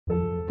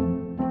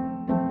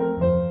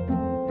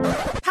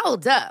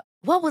Hold up.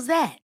 What was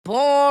that?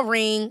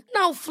 Boring.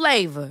 No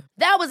flavor.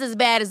 That was as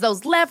bad as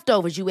those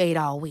leftovers you ate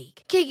all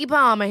week. Keke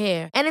Palmer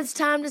here, and it's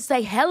time to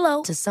say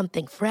hello to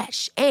something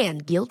fresh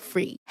and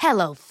guilt-free.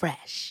 Hello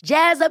Fresh.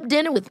 Jazz up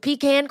dinner with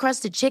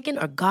pecan-crusted chicken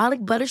or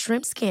garlic butter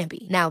shrimp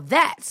scampi. Now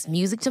that's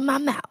music to my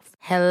mouth.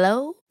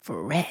 Hello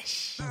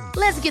Fresh.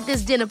 Let's get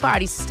this dinner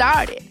party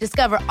started.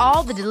 Discover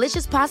all the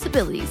delicious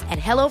possibilities at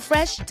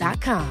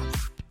hellofresh.com.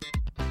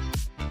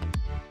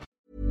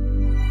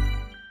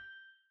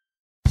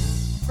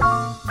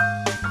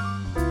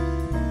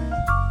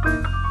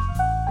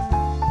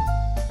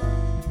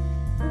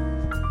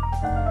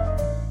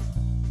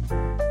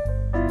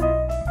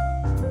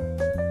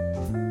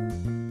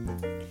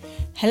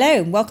 Hello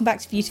and welcome back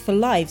to Beautiful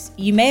Lives.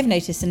 You may have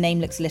noticed the name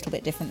looks a little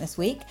bit different this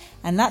week,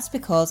 and that's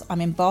because I'm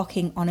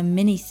embarking on a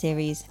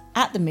mini-series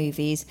at the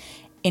movies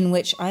in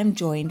which I'm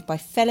joined by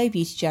fellow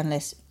beauty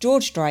journalist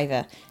George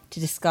Driver to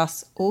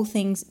discuss all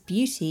things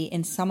beauty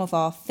in some of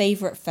our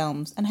favourite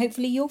films, and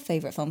hopefully your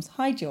favourite films.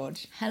 Hi,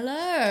 George.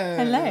 Hello.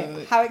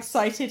 Hello. How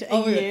excited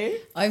are you?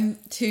 I'm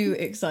too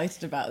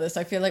excited about this.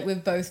 I feel like we're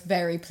both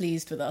very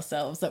pleased with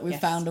ourselves that we've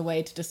found a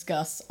way to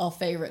discuss our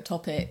favourite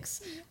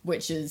topics,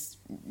 which is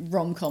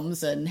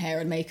rom-coms and hair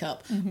and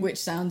makeup, which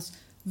sounds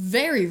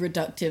very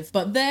reductive,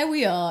 but there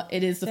we are.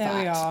 It is the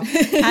fact. We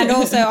are. And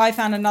also I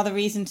found another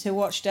reason to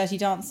watch Dirty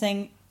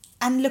Dancing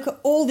and look at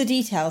all the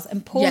details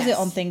and pause it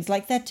on things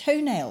like their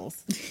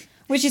toenails,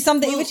 which is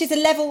something, which is a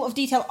level of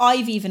detail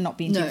I've even not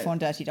been to before on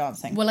Dirty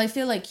Dancing. Well, I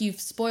feel like you've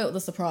spoilt the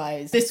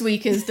surprise. This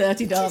week is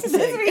Dirty Dancing.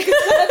 This week is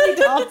Dirty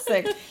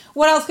Dancing.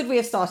 What else could we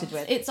have started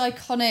with? It's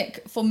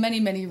iconic for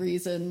many, many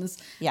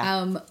reasons.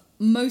 Yeah.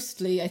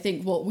 Mostly, I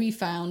think what we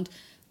found,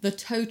 the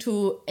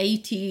total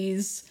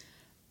 80s-ness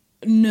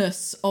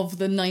of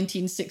the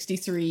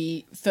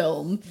 1963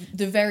 film,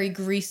 the very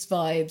Grease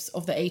vibes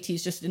of the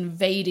 80s just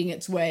invading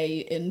its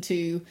way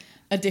into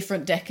a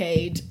different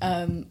decade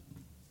in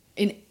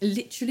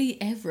literally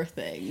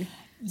everything.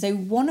 So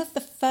one of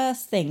the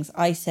first things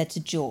I said to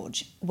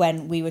George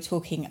when we were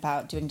talking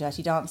about doing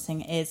Dirty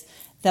Dancing is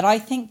that I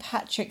think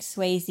Patrick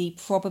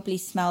Swayze probably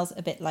smells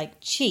a bit like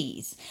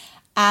cheese.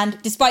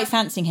 And despite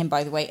fancying him,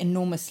 by the way,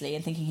 enormously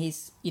and thinking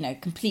he's,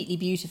 completely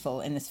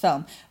beautiful in this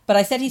film, but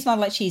I said he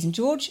smelled like cheese, and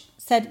George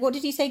said, what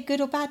did you say,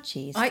 good or bad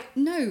cheese?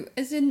 No,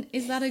 as in,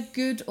 is that a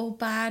good or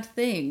bad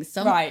thing?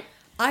 Right.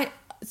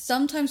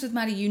 Sometimes with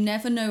Maddie, you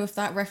never know if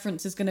that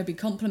reference is going to be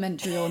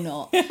complimentary or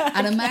not.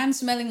 And a man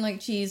smelling like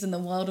cheese in the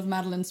world of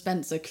Madeline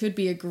Spencer could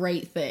be a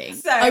great thing.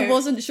 So, I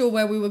wasn't sure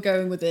where we were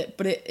going with it,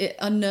 but it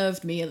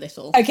unnerved me a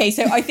little. Okay,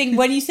 so I think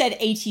when you said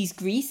 80s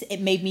Grease,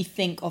 it made me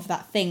think of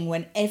that thing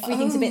when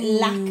everything's a bit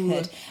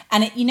lacquered.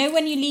 And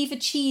when you leave a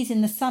cheese in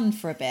the sun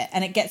for a bit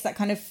and it gets that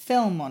kind of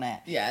film on it?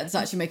 Yeah, it's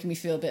actually making me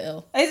feel a bit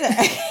ill. Is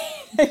it?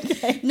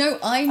 Okay. No,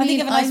 I think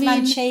of a nice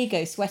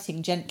manchego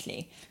sweating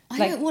gently.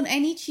 I don't want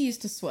any cheese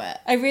to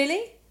sweat. Oh,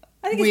 really?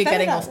 I think we're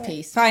getting off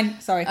piece. Fine,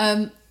 sorry.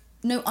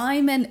 No,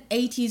 I meant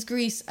 80s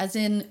Grease, as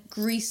in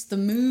Grease the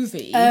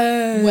movie,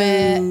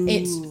 where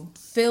it's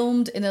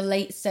filmed in the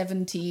late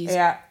 70s,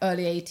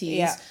 early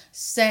 80s,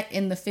 set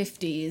in the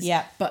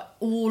 50s, but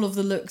all of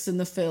the looks in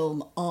the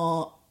film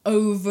are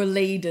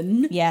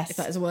overladen, if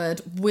that is a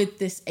word, with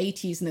this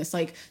 80s-ness.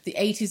 Like, the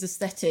 80s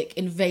aesthetic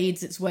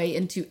invades its way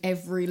into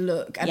every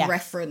look and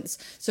reference,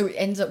 so it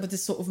ends up with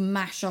this sort of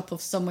mash-up of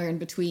somewhere in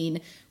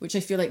between, which I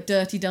feel like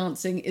Dirty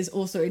Dancing is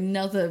also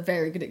another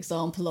very good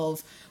example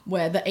of,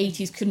 where the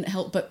 80s couldn't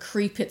help but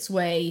creep its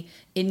way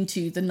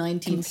into the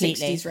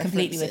 1960s references.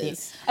 Completely with you.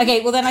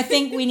 Okay, well then I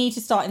think we need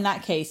to start in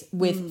that case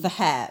with the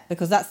hair,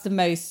 because that's the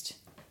most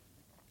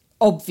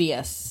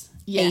obvious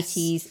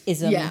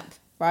 80s-ism,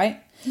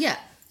 right? Yeah.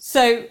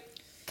 So,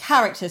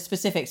 character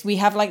specifics. We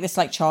have this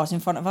chart in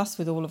front of us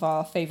with all of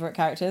our favourite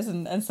characters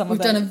and some We've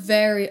of them. We've done a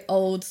very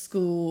old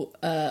school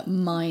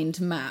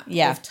mind map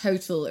of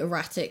total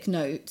erratic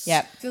notes. Yeah.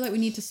 I feel like we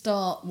need to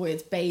start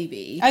with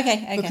Baby.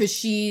 Okay. Because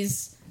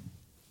she's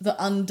the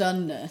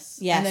undoneness.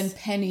 Yes. And then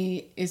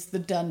Penny is the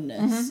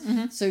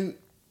doneness. So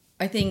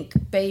I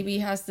think Baby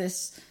has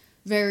this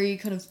very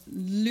kind of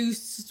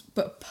loose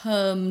but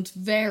permed,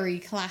 very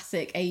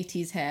classic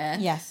 80s hair.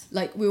 Yes.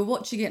 Like, we were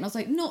watching it and I was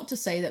like, not to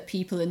say that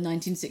people in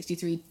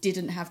 1963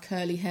 didn't have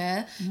curly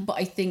hair, but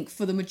I think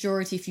for the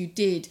majority, if you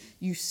did,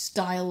 you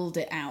styled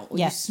it out, or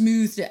you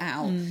smoothed it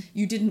out.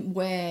 You didn't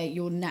wear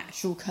your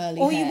natural curly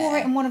hair. Or you wore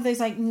it in one of those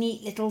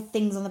neat little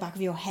things on the back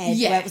of your head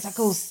where it was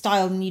all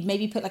styled, and you'd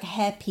maybe put a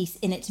hairpiece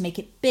in it to make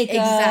it bigger.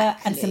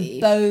 Exactly. And some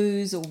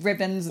bows or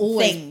ribbons and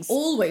things.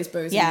 Always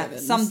bows and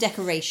ribbons. Some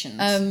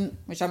decorations,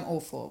 which I'm all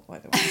for, by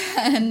the way.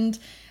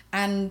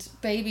 And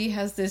Baby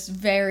has this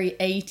very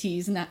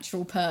 80s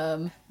natural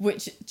perm,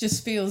 which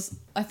just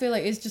I feel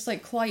like it's just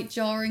quite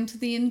jarring to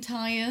the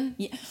entire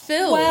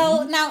film.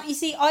 Well, now, you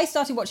see, I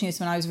started watching this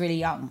when I was really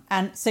young.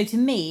 And so to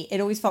me, it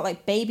always felt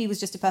like Baby was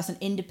just a person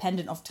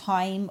independent of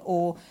time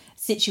or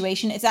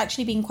situation. It's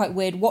actually been quite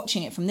weird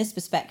watching it from this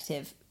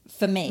perspective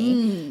for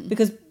me,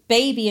 because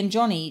Baby and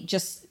Johnny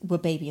just were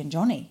Baby and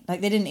Johnny. They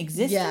didn't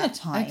exist in a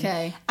time.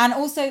 Okay. And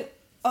also,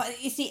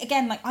 You see,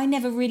 again, like, I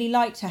never really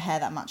liked her hair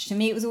that much. To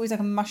me, it was always like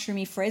a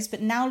mushroomy frizz.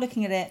 But now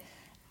looking at it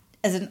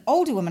as an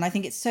older woman, I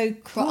think it's so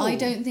cool. But I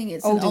don't think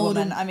it's older an older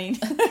woman. I mean,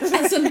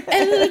 as an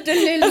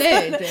elderly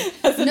lady.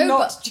 as a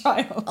not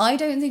child. I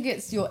don't think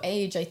it's your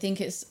age. I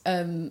think it's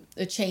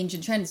a change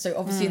in trend. So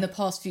obviously, in the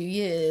past few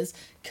years,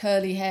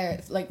 curly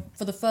hair, like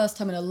for the first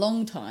time in a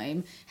long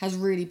time, has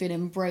really been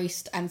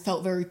embraced and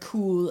felt very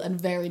cool and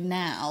very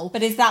now.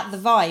 But is that the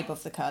vibe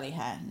of the curly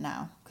hair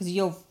now? Because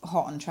you're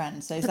hot on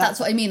trend, so that's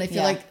what I mean. I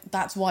feel like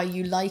that's why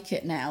you like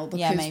it now,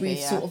 because we've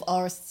sort of,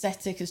 our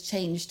aesthetic has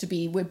changed to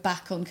be, we're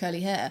back on curly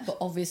hair. But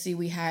obviously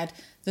we had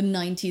the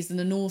 90s and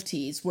the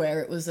noughties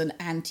where it was an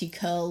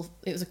anti-curl,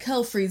 it was a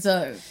curl-free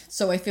zone.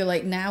 So I feel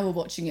like now we're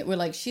watching it, we're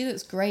like, she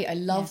looks great. I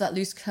love that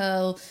loose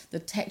curl. The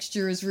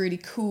texture is really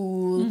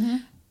cool. Mm-hmm.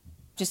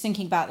 Just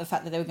thinking about the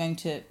fact that they were going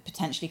to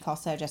potentially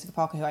cast Sarah Jessica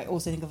Parker, who I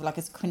also think of like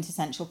as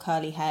quintessential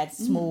curly-haired,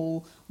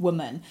 small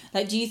woman.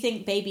 Like, do you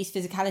think Baby's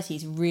physicality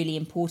is really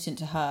important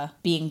to her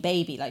being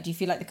Baby? Like, do you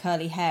feel like the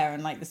curly hair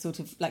and like the sort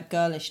of like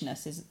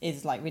girlishness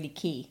is like really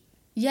key?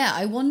 Yeah,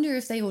 I wonder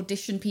if they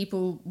audition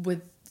people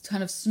with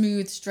kind of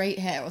smooth straight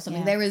hair or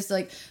something. There is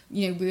like,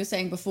 you know, we were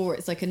saying before,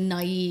 it's like a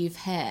naive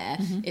hair.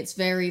 It's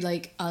very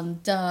like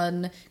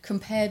undone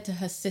compared to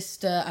her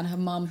sister and her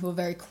mum, who are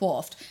very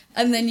coiffed.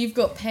 And then you've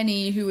got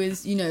Penny, who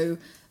is, you know,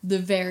 the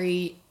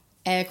very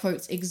air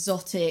quotes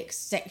exotic,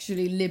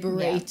 sexually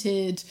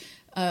liberated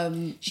she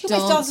almost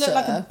does look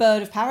like a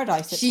bird of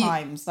paradise at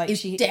times. Like,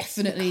 she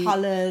definitely the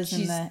colours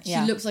and the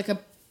she looks like a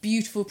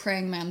beautiful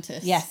praying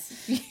mantis.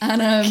 Yes.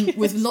 And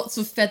with lots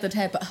of feathered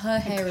hair, but her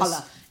hair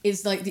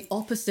is like the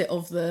opposite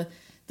of the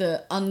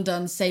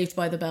undone Saved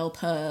by the Bell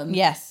perm.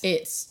 Yes.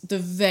 It's the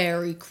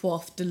very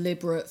coiffed,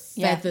 deliberate,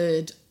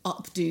 feathered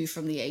updo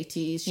from the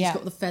 80s. She's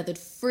got the feathered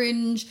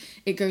fringe.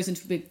 It goes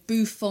into a big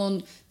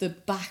bouffant. The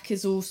back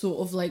is all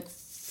sort of like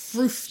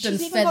froofed and feathered.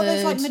 She's even got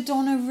those like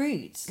Madonna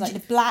roots, like the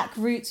black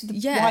roots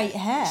with the white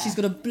hair. She's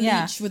got a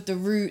bleach with the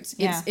roots.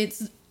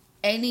 It's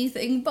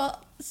anything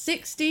but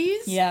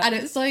 60s. Yeah. And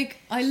it's like,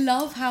 I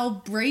love how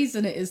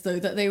brazen it is though,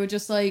 that they were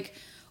just like,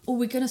 oh,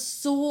 we're going to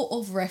sort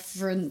of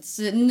reference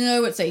it.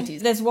 No, it's 80s.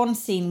 There's one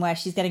scene where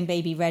she's getting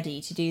Baby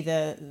ready to do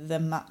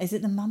the is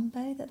it the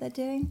mambo that they're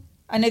doing?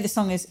 I know the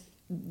song is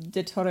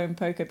De Toro and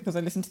Poco because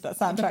I listened to that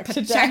soundtrack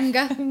the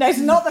pachanga. No, it's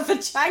not the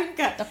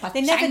pachanga.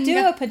 They never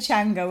do a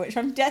pachanga, which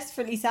I'm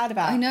desperately sad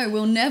about. I know,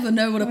 we'll never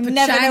know what a pachanga is.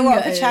 Never know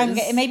what a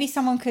pachanga is. Maybe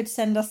someone could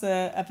send us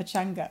a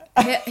pachanga.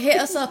 Hit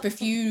us up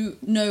if you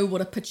know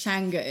what a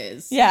pachanga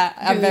is. Yeah,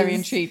 I'm very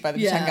intrigued by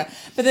the pachanga.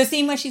 But the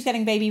scene where she's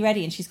getting Baby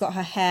ready and she's got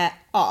her hair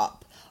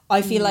up,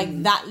 I feel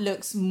like that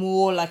looks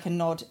more like a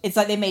nod. It's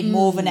like they made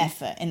more of an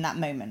effort in that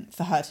moment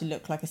for her to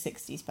look like a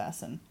 60s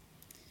person.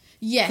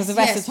 Yes, because the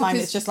rest of the time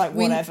it's just like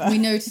whatever. We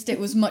noticed it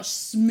was much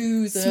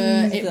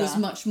smoother. It was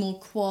much more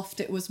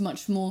coiffed. It was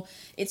much more.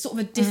 It's sort of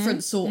a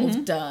different sort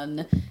of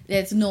done.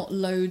 There's not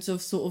loads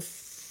of sort of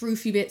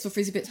froofy bits or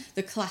frizzy bits.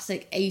 The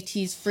classic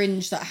 80s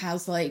fringe that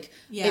has like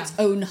its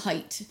own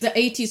height. The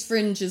 80s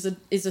fringe is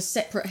a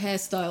separate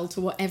hairstyle to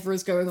whatever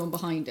is going on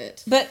behind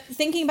it. But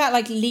thinking about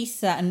like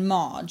Lisa and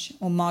Marge,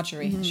 or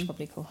Marjorie, I should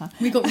probably call her.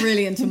 We got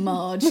really into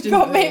Marge,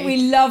 didn't we?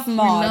 We love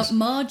Marge.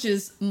 Marge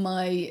is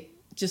my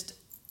just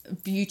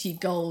beauty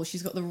goal.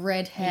 She's got the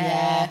red hair.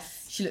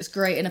 Yes. She looks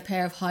great in a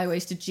pair of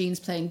high-waisted jeans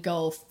playing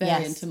golf.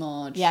 Very into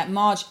Marge. Yeah,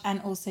 Marge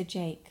and also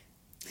Jake.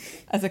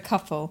 As a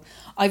couple,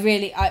 I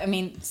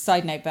mean,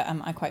 side note, but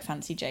I quite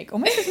fancy Jake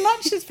almost as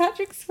much as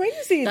Patrick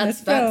Swayze in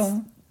this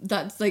film.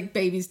 That's like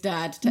Baby's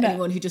dad to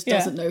anyone who just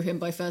doesn't know him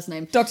by first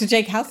name. Dr.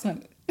 Jake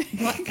Houseman.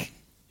 What?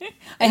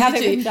 I have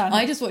it written down.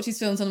 I just watch these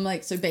films and I'm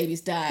like, so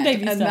Baby's dad.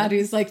 And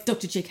Maddie's like,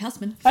 Dr. Jake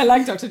Houseman. I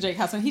like Dr. Jake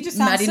Houseman. He just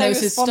sounds Maddie so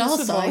knows his star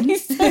signs.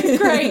 He's so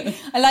great.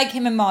 I like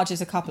him and Marge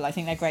as a couple. I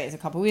think they're great as a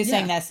couple. We were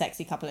saying they're a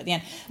sexy couple at the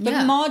end.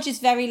 But Marge is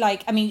very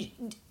like, I mean,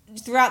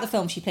 throughout the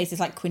film, she plays this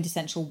like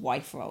quintessential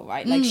wife role,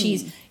 right? Like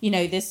she's, you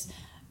know, this,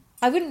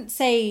 I wouldn't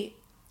say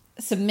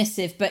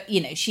submissive, but you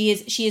know, she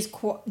is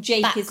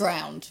Jake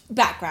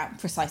background.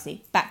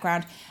 Precisely,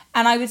 background.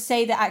 And I would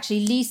say that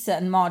actually Lisa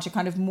and Marge are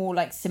kind of more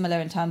like similar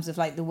in terms of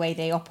like the way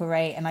they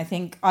operate. And I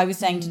think I was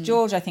saying to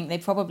George, I think they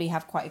probably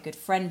have quite a good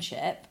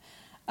friendship.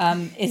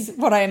 Is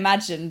what I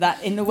imagine,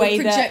 that in the way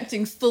that...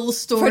 projecting full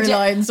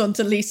storylines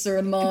onto Lisa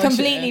and Marge.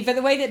 Completely, but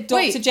the way that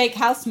Dr. Jake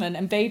Houseman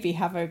and Baby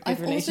have a good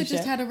relationship. I've also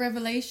just had a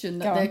revelation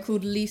that they're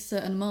called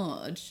Lisa and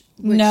Marge,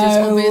 which no is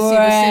obviously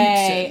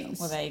way. The Simpsons.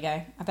 Well, there you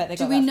go. I bet they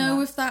got Do we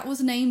know if that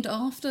was named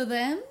after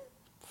them?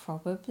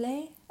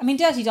 Probably. I mean,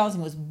 Dirty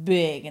Dancing was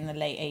big in the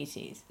late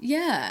 80s.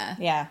 Yeah.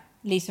 Yeah,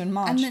 Lisa and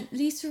Marge. And then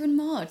Lisa and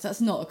Marge,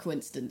 that's not a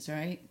coincidence,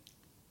 right?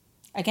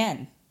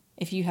 Again,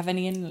 if you have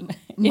any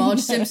Marge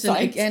Simpson,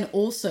 again,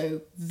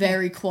 also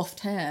very coiffed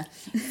hair.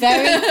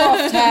 Very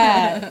coiffed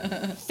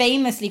hair.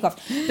 Famously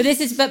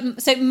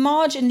coiffed. So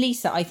Marge and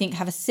Lisa, I think,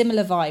 have a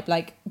similar vibe,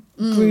 like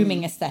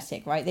grooming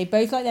aesthetic, right? They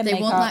both like their makeup.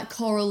 They want that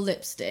coral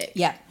lipstick.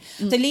 Yeah.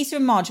 So Lisa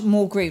and Marge,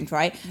 more groomed,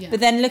 right? Yeah.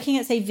 But then looking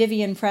at, say,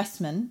 Vivian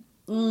Pressman,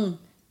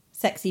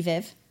 Sexy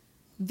Viv.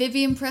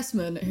 Vivian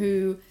Pressman,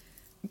 who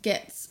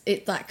gets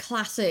that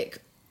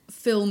classic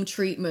film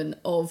treatment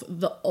of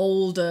the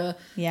older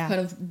kind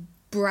of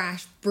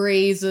brash,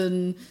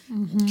 brazen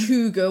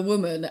cougar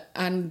woman,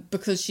 and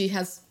because she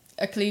has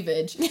a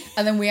cleavage,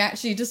 and then we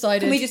actually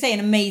decided... Can we just say an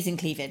amazing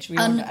cleavage?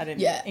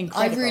 Incredible.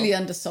 I really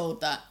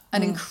undersold that.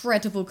 An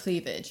incredible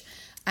cleavage.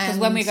 Because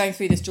when we were going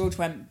through this, George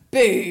went,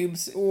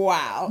 boobs,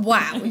 wow.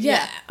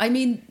 Yeah. I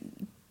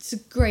mean, it's a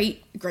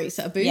great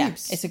set of boobs. Yeah,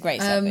 it's a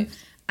great set of boobs.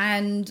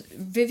 And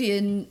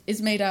Vivian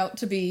is made out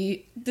to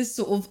be this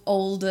sort of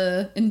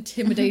older,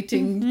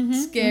 intimidating,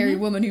 scary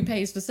woman who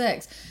pays for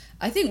sex.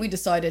 I think we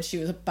decided she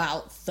was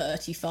about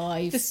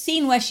 35. The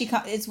scene where she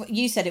it's what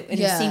you said,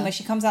 the scene where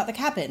she comes out the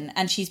cabin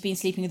and she's been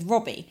sleeping with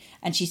Robbie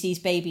and she sees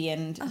Baby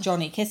and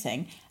Johnny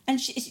kissing, and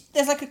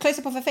there's like a close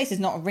up of her face.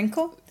 There's not a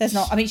wrinkle. There's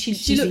not. I mean,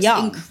 she looks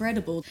young.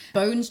 Incredible.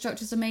 Bone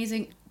structure's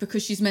amazing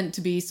because she's meant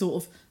to be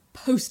sort of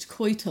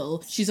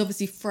post-coital. She's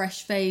obviously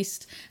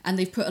fresh-faced, and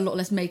they've put a lot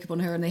less makeup on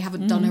her, and they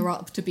haven't done her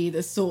up to be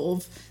this sort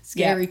of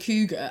scary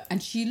cougar,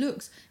 and she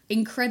looks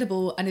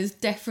incredible and is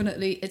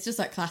definitely... It's just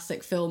that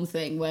classic film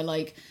thing where,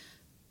 like,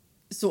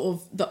 sort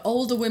of the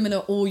older women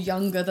are all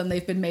younger than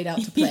they've been made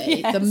out to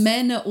play. The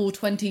men are all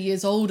 20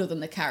 years older than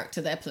the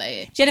character they're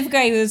playing. Jennifer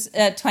Grey was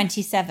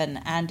 27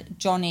 and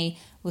Johnny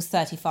was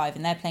 35,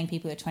 and they're playing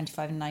people who are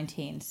 25 and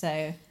 19,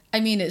 so... I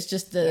mean, it's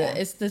just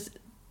it's this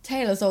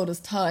tale as old as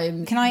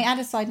time. Can I add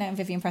a side note on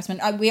Vivian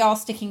Pressman? We are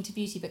sticking to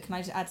beauty, but can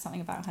I just add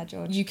something about her,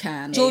 George? You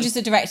can. George is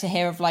the director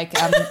here of like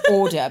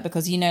Order,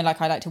 because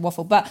like I like to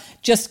waffle. But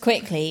just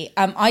quickly,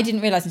 I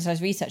didn't realise until I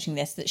was researching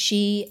this that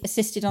she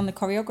assisted on the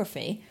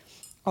choreography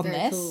on Very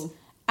this. cool.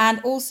 And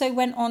also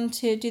went on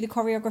to do the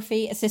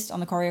choreography, assist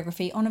on the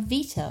choreography on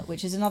Evita,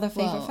 which is another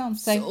favourite film.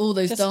 So all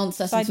those dance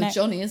lessons with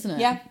Johnny, isn't it?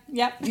 Yeah.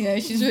 Yeah,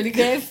 she's really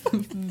good.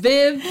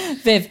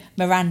 Viv.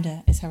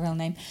 Miranda is her real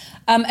name.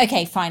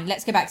 Okay, fine.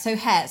 Let's go back. So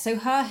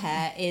her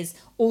hair is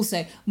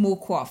also more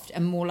coiffed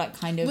and more like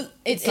kind of... Well,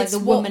 it's like the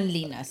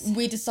womanliness.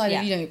 We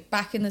decided,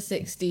 back in the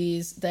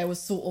 60s, there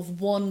was sort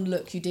of one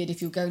look you did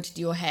if you were going to do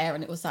your hair,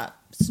 and it was that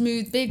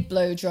smooth, big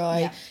blow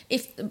dry. Yeah.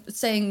 If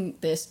saying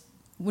this,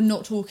 we're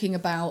not talking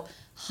about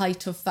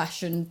height of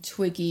fashion,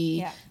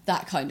 twiggy,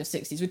 that kind of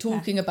 60s. We're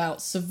talking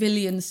about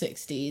civilian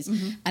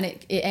 60s, and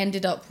it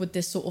ended up with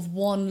this sort of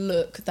one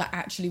look that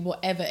actually,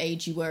 whatever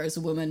age you were as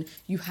a woman,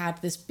 you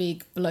had this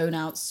big, blown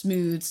out,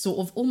 smooth, sort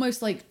of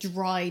almost like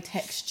dry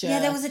texture. Yeah,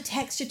 there was a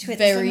texture to it.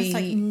 Very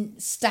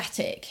like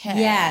static hair.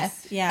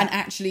 Yes, yeah. And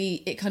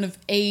actually, it kind of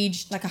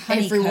aged like a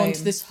honeycomb. Everyone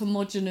to this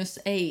homogenous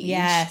age.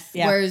 Yes,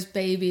 yeah. Whereas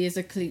Baby is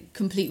a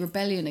complete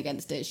rebellion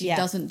against it. She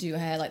doesn't do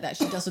hair like that.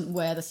 She doesn't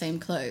wear the same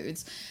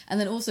clothes. And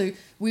then also,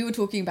 we were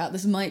talking about,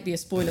 this might be a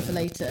spoiler for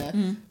later,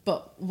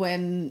 but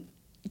when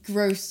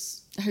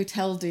gross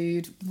hotel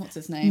dude, what's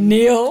his name?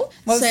 Neil.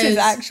 What's his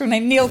actual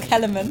name? Neil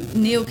Kellerman.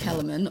 Neil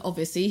Kellerman,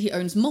 obviously. He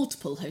owns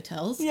multiple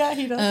hotels. Yeah,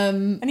 he does.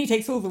 And he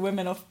takes all the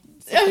women off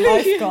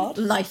lifeguard.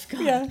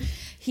 Yeah.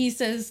 He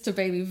says to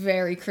Baby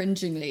very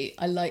cringingly,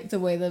 I like the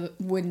way the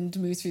wind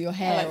moves through your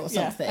hair or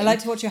something. I like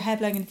to watch your hair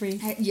blowing in the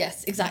breeze.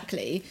 Yes,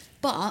 exactly.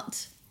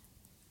 But...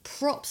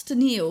 props to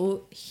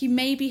Neil, he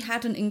maybe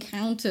hadn't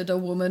encountered a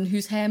woman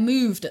whose hair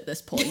moved at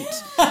this point.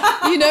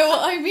 You know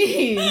what I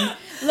mean?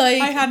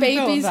 Like,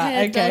 Baby's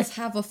hair does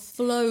have a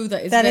flow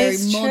that is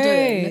very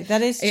modern.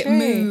 That is true. It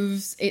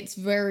moves. It's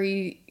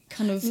very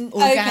kind of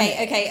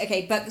organic.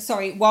 Okay. But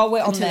sorry, while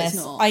we're on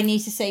this, I need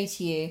to say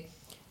to you,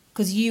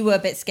 because you were a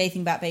bit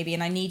scathing about Baby,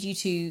 and I need you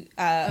to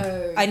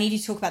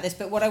talk about this.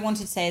 But what I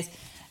wanted to say is,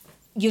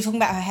 you're talking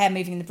about her hair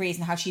moving in the breeze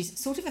and how she's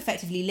sort of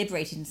effectively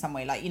liberated in some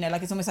way. Like,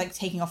 like it's almost like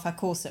taking off her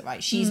corset,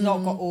 right? She's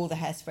not got all the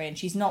hairspray and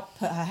she's not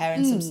put her hair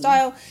in some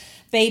style.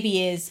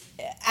 Baby is,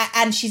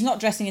 and she's not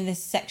dressing in this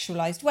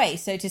sexualized way.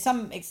 So to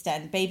some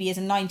extent, Baby is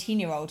a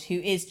 19-year-old who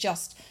is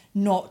just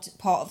not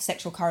part of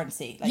sexual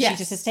currency. Like, she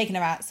just has taken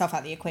herself out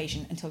of the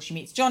equation until she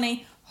meets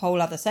Johnny,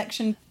 whole other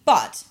section.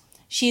 But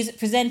she's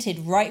presented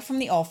right from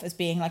the off as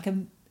being like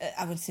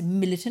I would say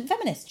militant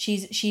feminist.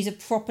 She's a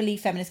properly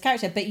feminist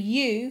character, but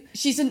you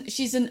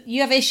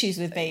have issues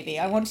with Baby.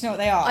 I want to know what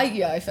they are.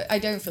 I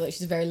don't feel like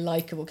she's a very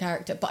likable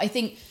character, but I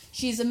think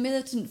she's a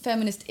militant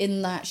feminist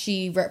in that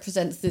she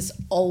represents this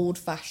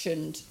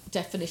old-fashioned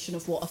definition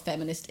of what a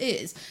feminist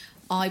is.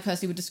 I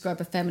personally would describe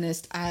a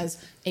feminist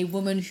as a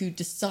woman who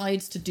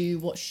decides to do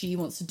what she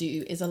wants to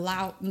do, is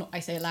allowed,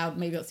 I say allowed,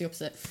 maybe that's the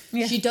opposite.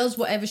 Yeah. She does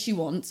whatever she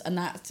wants, and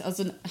that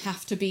doesn't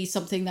have to be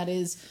something that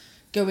is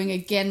going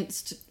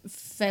against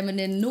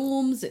feminine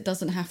norms. It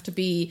doesn't have to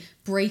be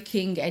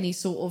breaking any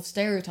sort of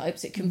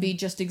stereotypes. It can be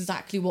just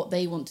exactly what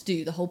they want to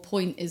do. The whole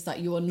point is that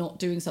you are not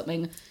doing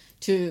something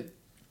to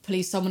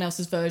police someone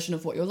else's version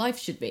of what your life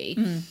should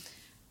be.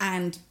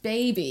 And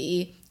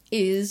Baby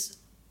is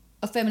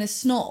a feminist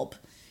snob.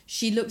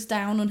 She looks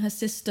down on her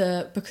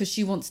sister because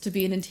she wants to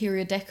be an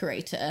interior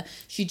decorator.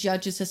 She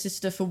judges her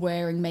sister for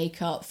wearing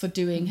makeup, for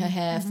doing her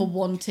hair, for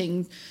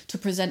wanting to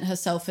present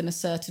herself in a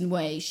certain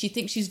way. She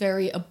thinks she's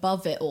very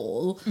above it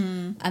all.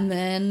 And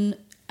then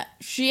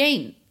she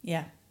ain't.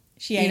 Yeah.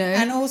 She ain't.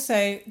 And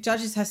also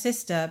judges her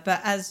sister, but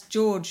as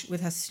George,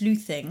 with her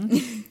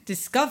sleuthing,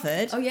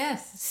 discovered... Oh,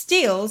 yes.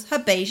 Steals her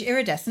beige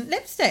iridescent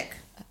lipstick.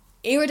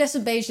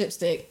 Iridescent beige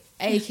lipstick,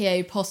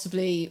 aka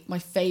possibly my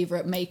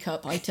favourite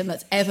makeup item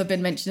that's ever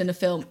been mentioned in a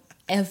film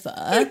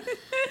ever.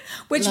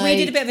 Which we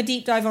did a bit of a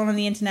deep dive on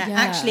the internet. Yeah.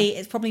 Actually,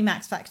 it's probably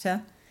Max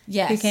Factor.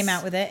 Yes. Who came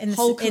out with it in the,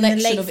 whole collection in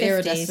the late of 50s.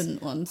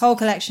 iridescent ones. Whole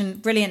collection,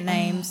 brilliant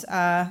names.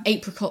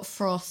 Apricot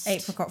Frost.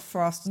 Apricot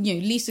Frost. You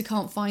know, Lisa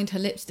can't find her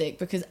lipstick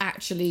because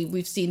actually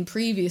we've seen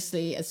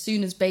previously, as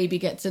soon as Baby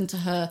gets into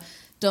her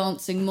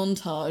dancing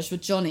montage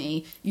with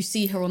Johnny, you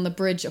see her on the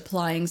bridge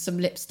applying some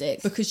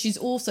lipstick because she's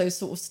also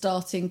sort of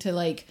starting to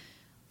like,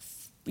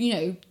 you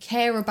know,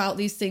 care about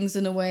these things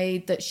in a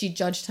way that she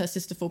judged her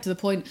sister for, to the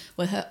point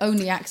where her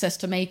only access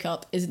to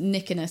makeup is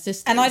nicking her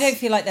sister. And I don't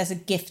feel like there's a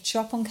gift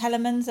shop on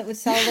Kellerman's that would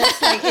sell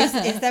this. Like,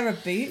 is there a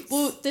Boots?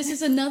 Well, this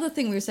is another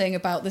thing we were saying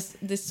about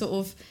this sort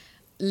of...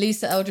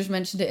 Lisa Eldridge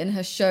mentioned it in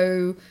her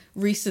show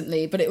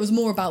recently, but it was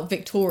more about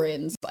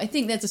Victorians. But I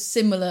think there's a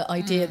similar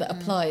idea that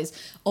applies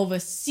of a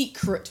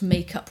secret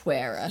makeup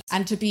wearer.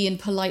 And to be in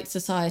polite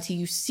society,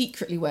 you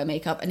secretly wear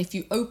makeup. And if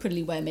you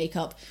openly wear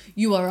makeup,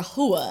 you are a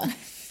whore.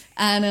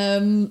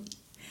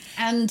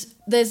 And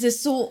there's this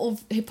sort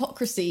of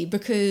hypocrisy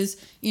because,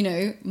 you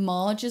know,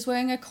 Marge is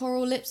wearing a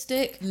coral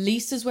lipstick,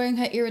 Lisa's wearing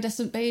her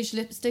iridescent beige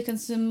lipstick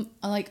and some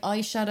like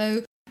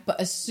eyeshadow. But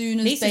as soon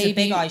as Lisa's Baby...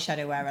 a big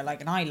eyeshadow wearer,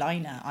 like an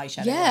eyeliner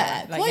eyeshadow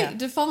yeah, wearer. Like, quite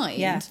defined.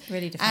 Yeah,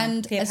 really defined.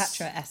 And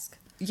Cleopatra-esque.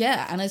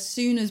 Yeah, and as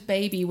soon as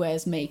Baby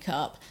wears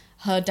makeup,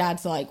 her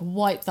dad's like,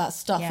 wipe that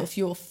stuff off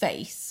your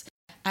face.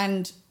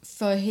 And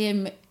for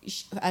him,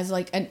 as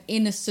like an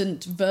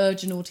innocent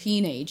virginal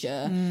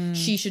teenager,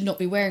 she should not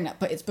be wearing that.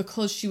 But it's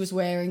because she was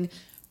wearing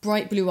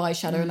bright blue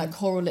eyeshadow and like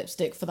coral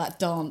lipstick for that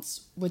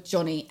dance with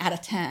Johnny at a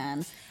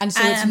tan. And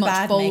so it's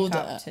much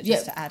bolder.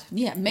 To add.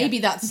 Yeah, maybe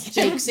that's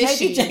Jake's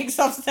issue. Maybe Jake's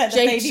upset.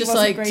 Jake's just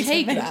like,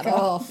 take that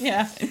off.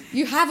 Yeah.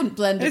 You haven't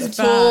blended it's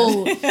at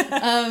all.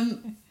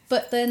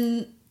 But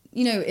then...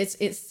 You know, it's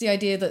the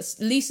idea that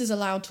Lisa's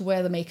allowed to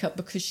wear the makeup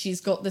because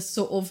she's got this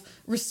sort of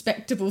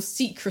respectable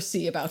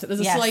secrecy about it. There's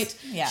a slight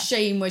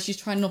shame where she's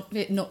trying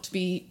not to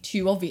be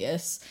too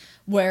obvious.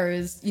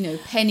 Whereas, you know,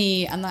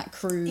 Penny and that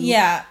crew,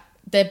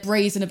 they're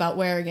brazen about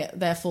wearing it,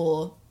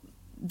 therefore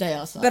they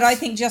are sus. But I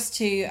think just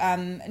to,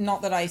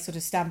 not that I sort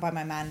of stand by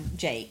my man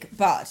Jake,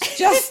 but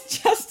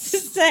just to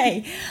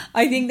say,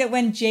 I think that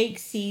when Jake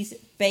sees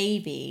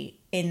Baby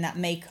in that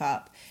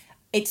makeup,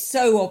 it's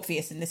so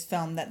obvious in this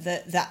film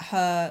that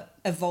her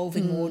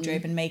evolving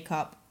wardrobe and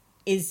makeup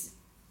is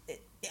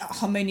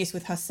harmonious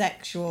with her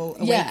sexual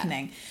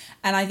awakening. Yeah.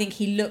 And I think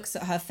he looks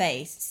at her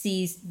face,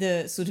 sees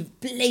the sort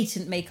of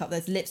blatant makeup,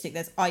 there's lipstick,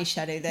 there's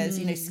eyeshadow, there's,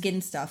 you know,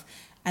 skin stuff,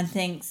 and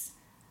thinks,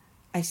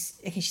 okay,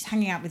 she's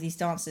hanging out with these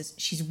dancers,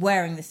 she's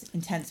wearing this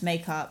intense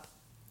makeup.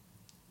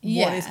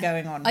 What is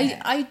going on here?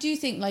 I do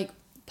think, like,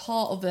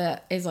 part of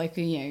it is, like,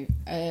 you know,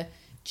 a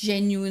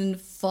genuine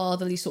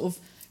fatherly sort of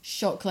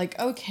shock, like,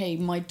 okay,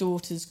 my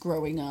daughter's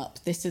growing up,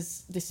 this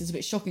is a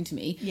bit shocking to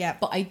me. Yeah,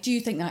 but I do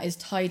think that is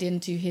tied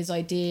into his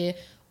idea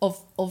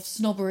of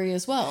snobbery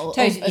as well,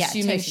 totally, of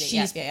assuming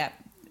she's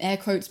air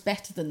quotes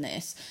better than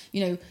this.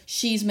 You know,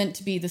 she's meant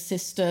to be the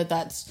sister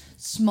that's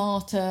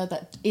smarter,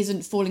 that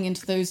isn't falling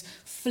into those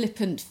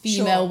flippant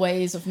female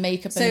ways of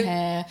makeup and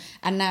hair,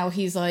 and now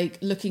he's like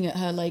looking at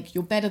her like,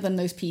 you're better than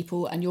those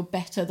people and you're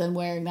better than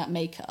wearing that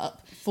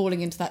makeup,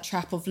 falling into that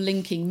trap of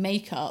linking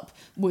makeup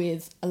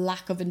with a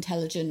lack of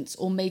intelligence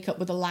or makeup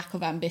with a lack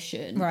of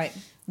ambition, right?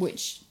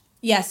 Which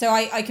so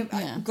I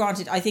can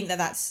granted, I think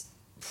that's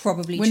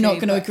probably we're true, not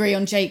going to agree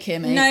on Jake here,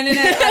 mate. No,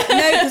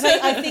 because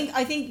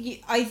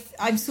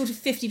I'm sort of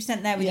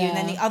 50% there with you, and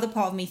then the other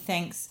part of me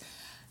thinks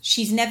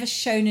she's never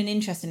shown an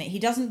interest in it. He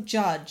doesn't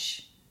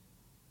judge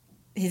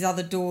his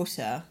other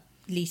daughter,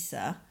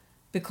 Lisa,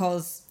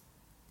 because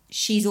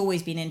she's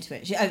always been into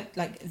it. She,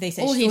 like they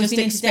say, or she's he always just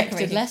been into expected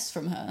decorating. less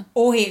from her.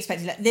 Or he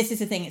expected... This is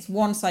the thing, it's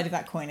one side of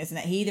that coin, isn't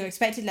it? He either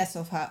expected less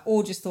of her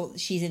or just thought that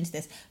she's into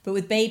this. But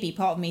with Baby,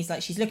 part of me is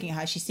like, she's looking at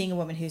her, she's seeing a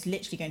woman who's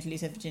literally going to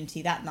lose her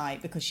virginity that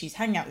night because she's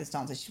hanging out with this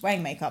dancer, she's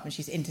wearing makeup and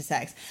she's into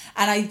sex.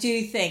 And I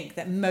do think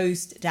that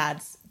most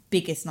dads'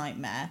 biggest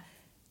nightmare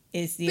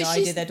is the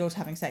idea of their daughter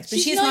having sex. But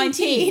she's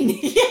 19.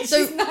 Yeah,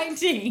 so she's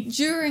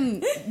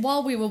 19.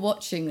 While we were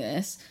watching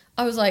this,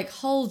 I was like,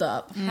 hold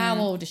up, how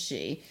old is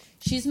she?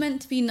 She's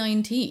meant to be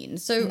 19.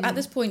 So at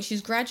this point,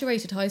 she's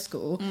graduated high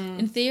school.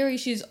 In theory,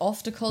 she's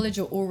off to college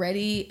or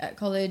already at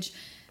college.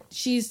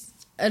 She's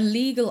a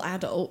legal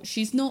adult.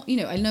 She's not, you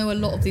know, I know a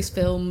lot of these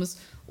films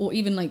or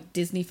even like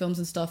Disney films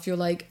and stuff, you're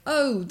like,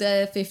 oh,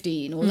 they're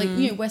 15. Or like,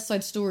 you know, West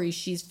Side Story,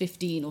 she's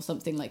 15 or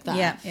something like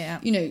that. Yeah.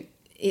 You know,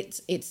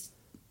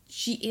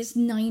 she is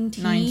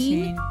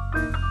 19.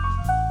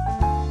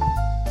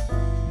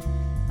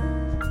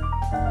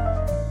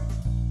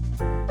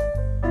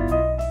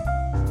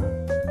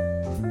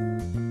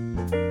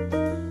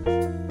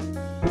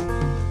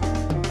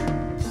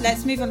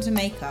 Let's move on to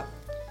makeup.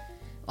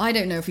 I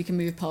don't know if we can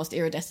move past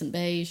iridescent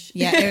beige.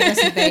 Yeah,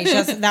 iridescent beige.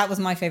 That was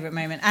my favourite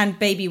moment. And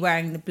Baby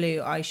wearing the blue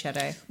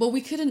eyeshadow. Well,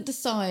 we couldn't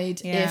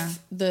decide if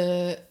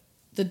the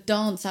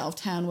dance out of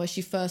town where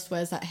she first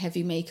wears that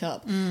heavy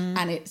makeup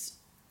and it's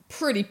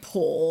pretty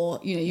poor.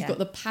 You know, you've got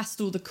the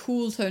pastel, the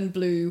cool tone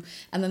blue,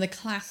 and then the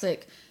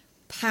classic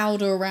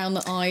powder around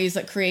the eyes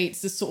that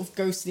creates this sort of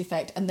ghostly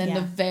effect, and then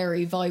the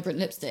very vibrant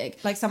lipstick.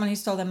 Like someone who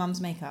stole their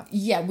mum's makeup.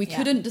 Yeah, we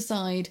couldn't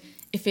decide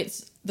if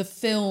it's the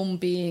film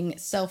being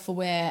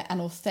self-aware and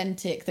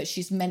authentic that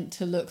she's meant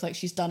to look like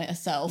she's done it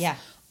herself. Yeah.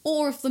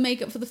 Or if the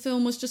makeup for the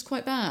film was just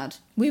quite bad.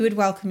 We would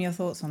welcome your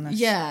thoughts on this.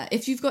 Yeah,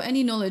 if you've got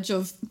any knowledge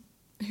of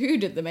who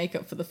did the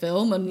makeup for the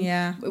film, and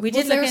we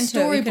did look into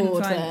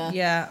storyboard there.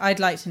 Yeah, I'd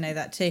like to know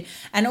that too.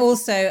 And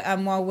also,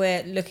 while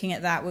we're looking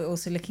at that, we're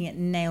also looking at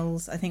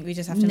nails. I think we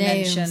just have to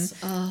mention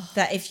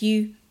that if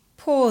you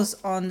pause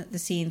on the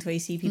scenes where you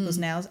see people's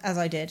nails, as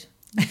I did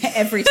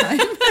every time,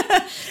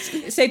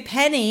 so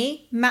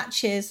Penny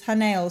matches her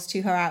nails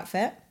to her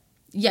outfit.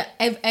 Yeah,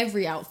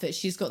 every outfit.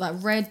 She's got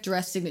that red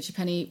dress, signature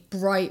Penny,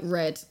 bright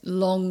red,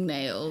 long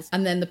nails.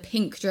 And then the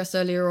pink dress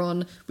earlier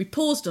on, we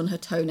paused on her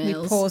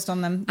toenails. We paused on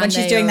them. When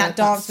she's doing that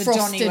dance with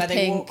Johnny where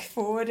they walk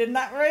forward in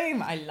that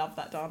room. I love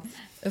that dance.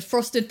 A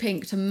frosted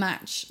pink to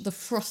match the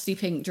frosty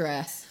pink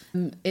dress.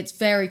 It's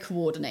very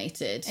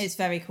coordinated. It's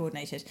very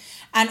coordinated.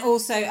 And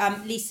also,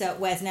 Lisa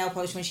wears nail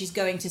polish when she's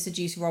going to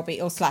seduce Robbie,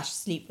 or /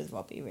 sleep with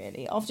Robbie,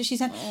 really. After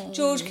she's had...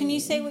 George, can you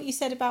say what you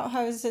said about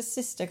her as a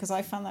sister? Because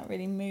I found that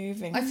really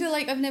moving. I feel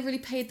like I've never really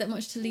paid that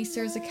much to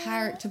Lisa as a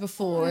character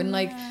before. And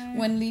like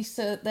when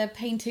Lisa, they're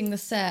painting the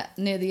set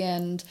near the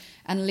end,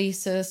 and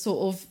Lisa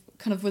sort of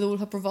kind of with all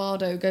her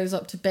bravado goes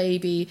up to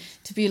Baby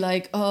to be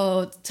like,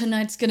 oh,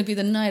 tonight's going to be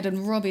the night,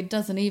 and Robbie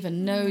doesn't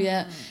even know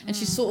yet. And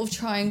she's sort of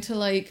trying to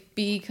like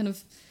be kind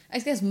of, I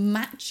guess,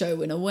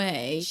 macho in a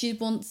way. She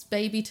wants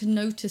Baby to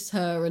notice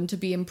her and to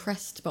be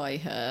impressed by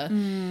her.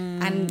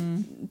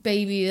 And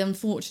Baby,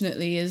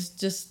 unfortunately, is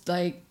just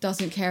like,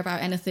 doesn't care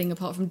about anything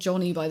apart from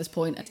Johnny by this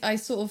point. I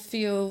sort of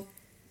feel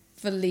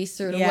for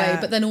Lisa in a way,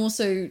 but then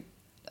also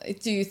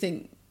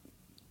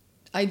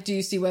I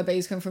do see where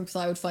Babe's come from, because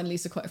I would find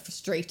Lisa quite a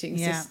frustrating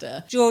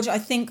sister. George, I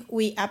think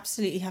we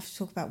absolutely have to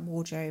talk about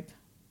wardrobe.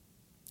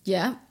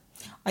 Yeah.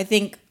 I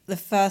think the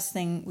first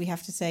thing we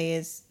have to say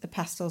is the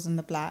pastels and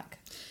the black.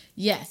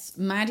 Yes.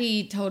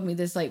 Maddie told me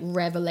this like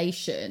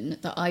revelation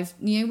that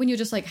when you're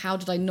just like, how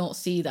did I not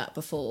see that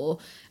before?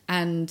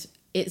 And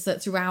it's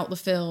that throughout the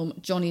film,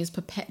 Johnny is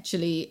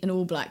perpetually in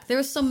all black. There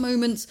are some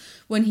moments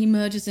when he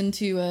merges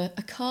into a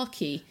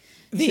khaki.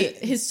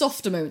 His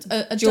softer moments.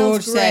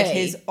 George said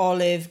his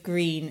olive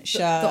green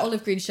shirt. The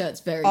olive green shirt's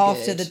very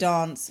After good. the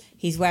dance,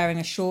 he's wearing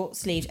a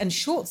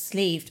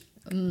short-sleeved,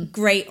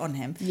 great on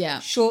him. Yeah.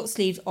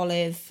 Short-sleeved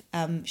olive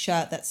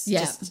shirt that's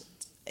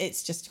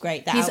it's just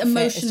great. He's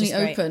emotionally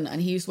open,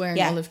 and he's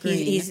wearing olive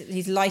green.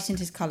 He's lightened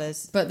his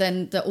colours. But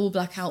then the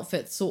all-black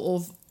outfit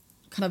sort of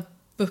kind of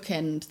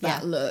bookend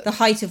that look. The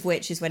height of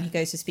which is when he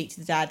goes to speak to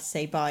the dad to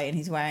say bye, and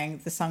he's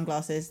wearing the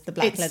sunglasses, the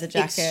black leather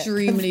jacket,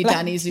 extremely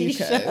Danny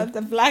Zuko,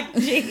 the black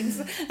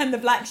jeans and the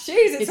black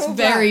shoes. It's all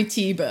very black.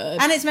 T-bird,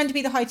 and it's meant to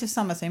be the height of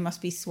summer, so it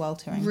must be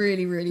sweltering,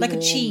 really, really like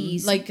warm. a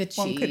cheese, One could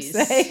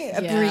say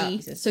a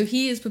brie. So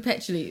he is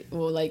perpetually,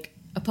 or like,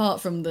 apart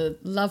from the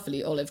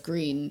lovely olive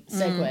green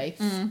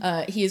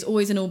segue, he is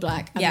always in all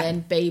black, and then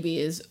Baby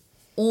is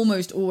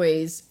almost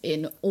always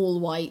in all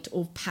white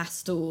or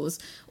pastels,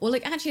 or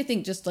like, actually I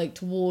think just like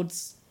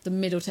towards the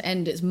middle to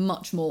end it's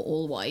much more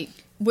all white,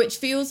 which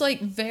feels like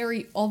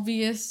very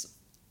obvious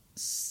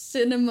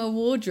cinema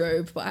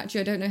wardrobe, but actually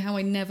I don't know how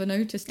I never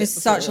noticed it. It's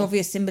such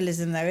obvious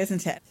symbolism though,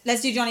 isn't it?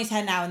 Let's do Johnny's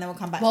hair now, and then we'll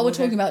come back while we're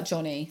talking about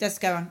Johnny. Let's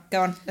go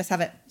on, let's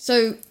have it.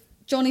 So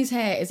Johnny's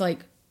hair is like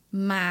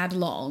mad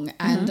long,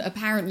 and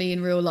apparently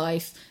in real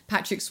life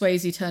Patrick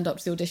Swayze turned up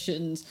to the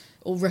auditions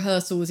or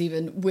rehearsals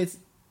even with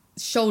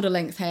shoulder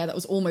length hair that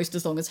was almost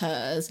as long as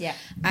hers.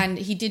 And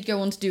he did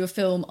go on to do a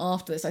film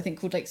after this, I think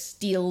called like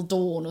Steel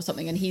Dawn or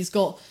something, and he's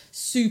got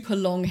super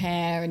long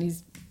hair and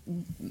he's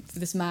for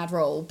this mad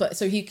role, but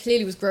so he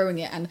clearly was growing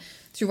it, and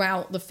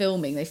throughout the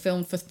filming they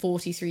filmed for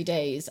 43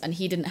 days and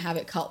he didn't have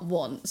it cut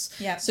once.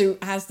 So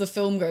as the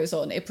film goes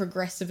on it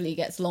progressively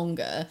gets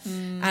longer,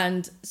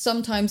 and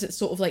sometimes it's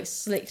sort of like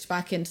slicked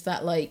back into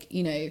that, like,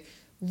 you know,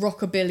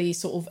 rockabilly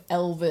sort of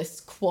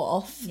Elvis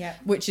coif,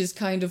 which is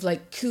kind of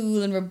like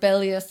cool and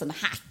rebellious and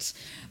hat,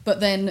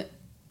 but then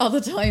other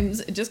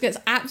times it just gets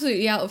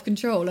absolutely out of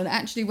control. And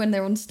actually when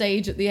they're on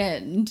stage at the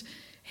end,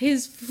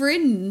 his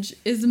fringe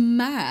is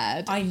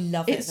mad. I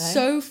love it. It's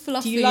so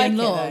fluffy and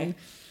long.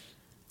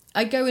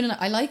 I go in and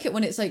I like it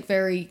when it's like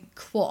very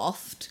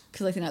coiffed,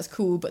 because I think that's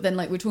cool, but then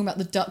like we're talking about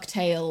the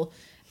ducktail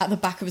at the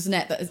back of his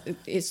neck that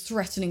is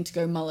threatening to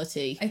go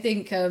mullety. I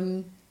think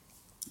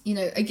you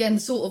know, again,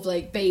 sort of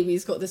like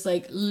Baby's got this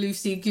like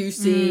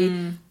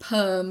loosey-goosey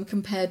perm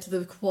compared to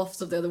the coiffs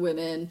of the other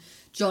women.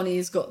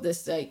 Johnny's got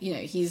this, like, you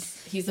know,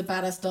 he's a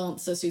badass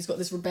dancer, so he's got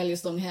this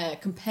rebellious long hair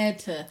compared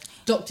to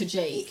Dr.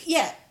 Jake.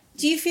 Yeah.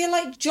 Do you feel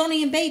like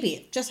Johnny and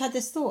Baby, just had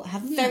this thought,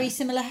 have very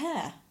similar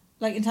hair?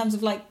 Like in terms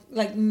of like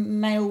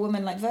male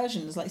woman like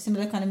versions, like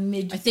similar kind of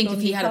mid. I think if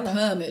he had a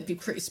perm, it'd be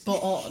pretty spot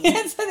on.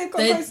 Yeah, so they've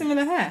got quite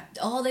similar hair.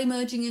 Are they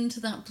merging into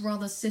that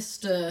brother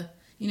sister?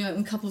 You know,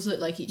 when couples look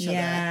like each other.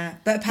 Yeah,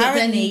 but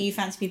apparently you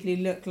fancy people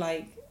who look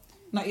like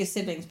Not your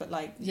siblings, but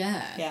like...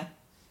 Yeah.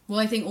 Well,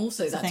 I think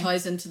also that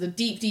ties into the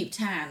deep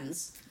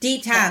tans.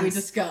 Deep tans. That we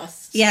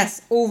discussed.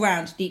 Yes, all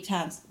round deep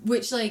tans.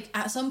 Which, like,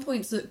 at some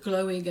points look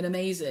glowing and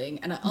amazing,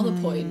 and at other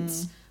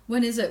points,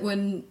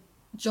 when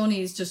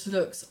Johnny's just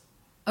looks...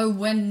 Oh,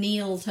 when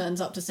Neil turns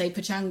up to say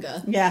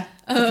Pachanga. Yeah,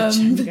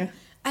 Pachanga.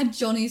 And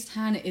Johnny's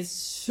tan is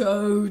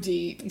so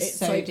deep. It's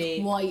so like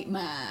deep. Quite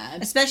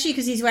mad. Especially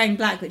because he's wearing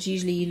black, which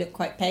usually you look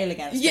quite pale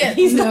against. Yeah,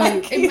 he's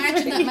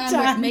imagine that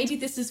man. Maybe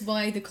this is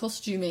why the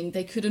costuming,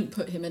 they couldn't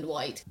put him in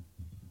white.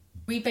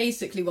 We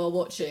basically, while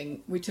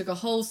watching, we took a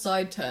whole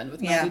side turn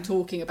with Maddie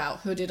talking about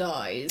hooded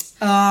eyes.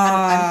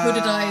 And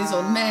hooded eyes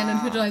on men and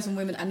hooded eyes on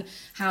women, and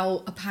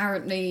how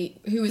apparently...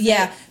 Who was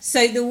it?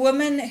 So the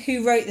woman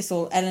who wrote this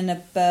all,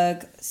 Eleanor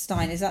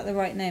Bergstein, is that the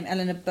right name?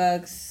 Eleanor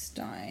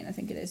Bergstein, I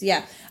think it is.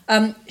 Yeah.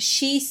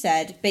 She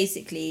said,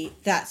 basically,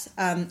 that...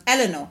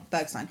 Eleanor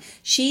Bergstein.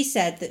 She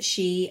said that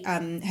she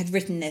had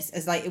written this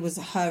as, like, it was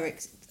her...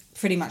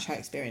 pretty much her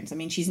experience. I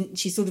mean,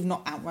 she's sort of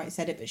not outright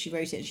said it, but she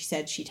wrote it and she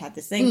said she'd had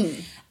this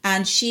thing.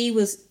 And she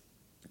was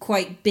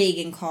quite big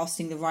in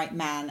casting the right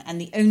man. And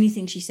the only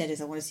thing she said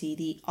is, I want to see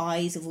the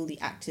eyes of all the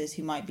actors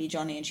who might be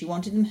Johnny. And she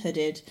wanted them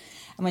hooded.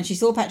 And when she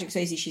saw Patrick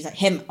Swayze, she's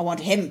like, I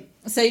want him.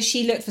 So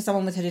she looked for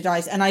someone with hooded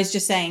eyes. And I was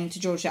just saying to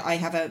George that I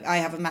have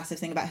a massive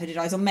thing about hooded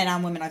eyes on men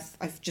and women. I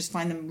just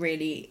find them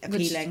really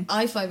appealing. Which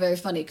I find very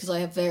funny because I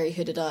have very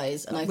hooded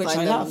eyes and I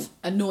find them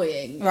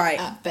annoying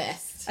at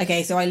best.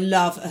 Okay, so I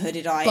love a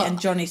hooded eye, and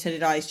Johnny's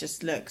hooded eyes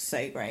just look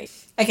so great.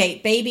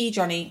 Okay, baby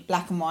Johnny,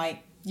 black and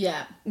white.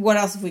 Yeah. What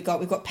else have we got?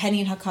 We've got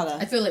Penny in her colour.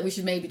 I feel like we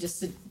should maybe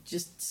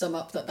just sum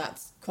up that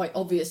that's quite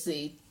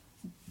obviously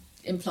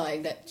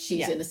implying that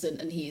she's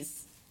innocent and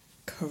he's...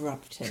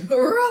 Corrupting the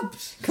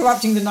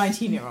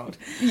 19-year-old.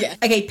 Yeah.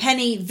 Okay,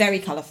 Penny, very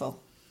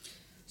colourful.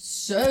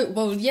 So,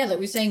 well, yeah, like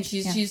we were saying,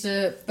 she's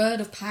a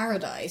bird of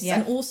paradise. Yeah.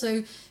 And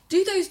also...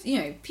 Do those,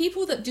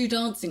 people that do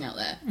dancing out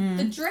there,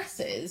 the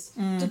dresses,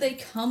 do they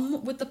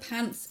come with the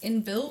pants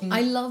inbuilt? I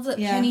love that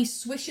Penny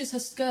swishes her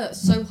skirt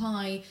so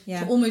high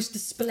to almost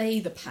display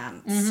the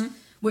pants,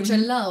 which I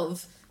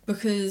love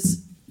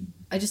because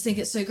I just think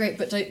it's so great.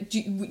 But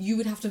you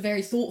would have to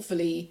very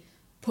thoughtfully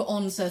put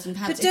on certain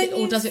pants,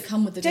 or does it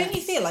come with the dress? Don't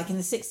you feel like in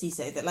the 60s,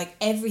 though, that like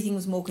everything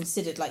was more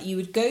considered? Like you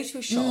would go to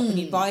a shop and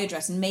you'd buy a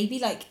dress, and maybe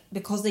like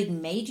because they'd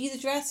made you the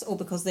dress or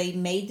because they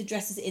made the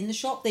dresses in the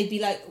shop, they'd be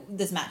like,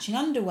 there's matching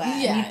underwear.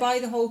 Yeah. And you'd buy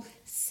the whole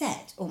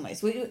set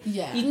almost.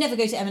 Yeah. You'd never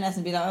go to M&S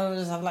and be like, oh, I'll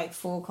just have like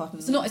 4 cotton.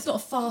 It's not a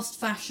fast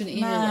fashion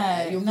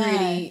either.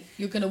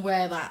 You're going to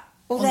wear that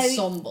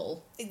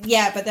ensemble.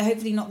 Yeah, but they're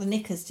hopefully not the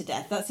knickers to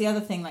death. That's the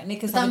other thing. Like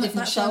knickers have a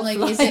different shelf life.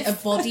 Is it a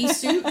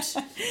bodysuit?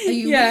 Are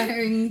you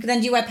wearing? But then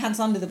do you wear pants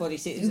under the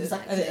bodysuit?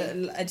 Exactly.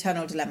 An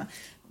eternal dilemma.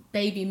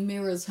 Baby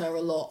mirrors her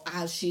a lot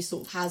as she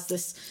sort of has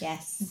this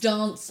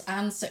dance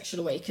and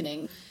sexual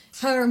awakening.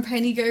 Her and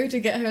Penny go to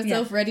get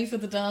herself ready for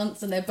the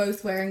dance, and they're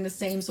both wearing the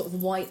same sort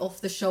of white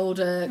off the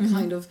shoulder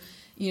kind of,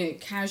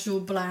 casual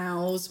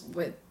blouse.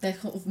 With they're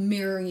kind of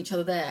mirroring each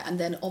other there, and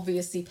then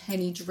obviously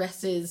Penny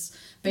dresses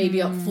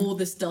Baby up for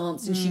this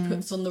dance, and she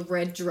puts on the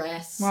red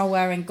dress while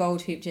wearing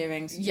gold hooped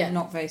earrings. Yeah,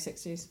 not very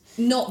 60s.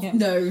 No,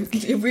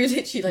 we're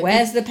literally like,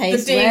 where's the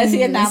paste? Where's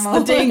the enamel?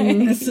 The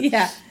dings.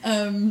 Yeah.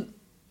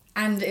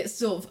 And it's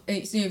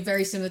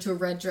very similar to a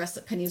red dress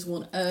that Penny's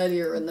worn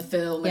earlier in the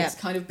film, and it's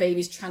kind of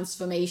Baby's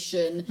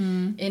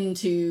transformation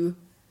into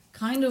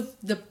kind of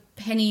the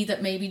Penny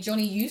that maybe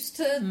Johnny used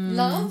to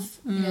love.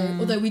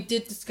 Although we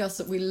did discuss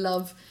that we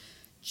love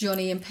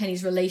Johnny and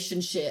Penny's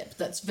relationship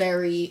that's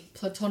very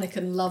platonic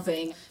and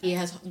loving. He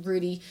has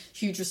really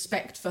huge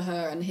respect for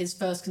her, and his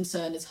first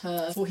concern is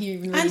her before he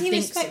even really and he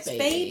thinks respects of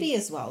Baby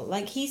as well.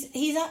 Like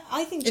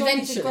I think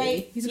Johnny's a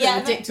great... He's a bit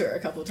of a dick to her a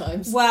couple of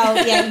times. Well,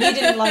 yeah, we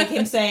didn't like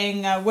him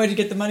saying, where'd you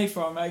get the money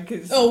from?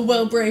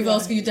 Brave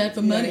asking your dad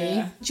for money.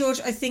 Yeah. George,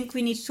 I think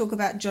we need to talk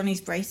about Johnny's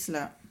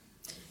bracelet.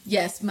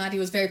 Yes, Maddie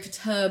was very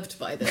perturbed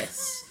by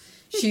this.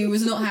 She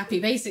was not happy.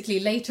 Basically,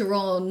 later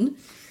on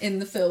in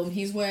the film,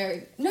 he's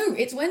wearing... No,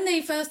 it's when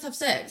they first have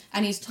sex,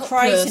 and he's topless.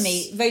 Cry to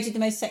me. Voted the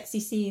most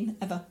sexy scene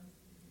ever.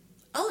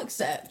 I'll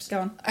accept. Go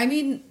on. I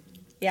mean...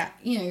 Yeah.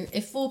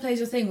 If foreplay's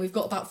a thing, we've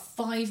got about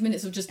 5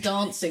 minutes of just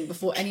dancing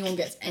before anyone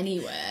gets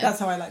anywhere. That's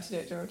how I like to do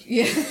it, George.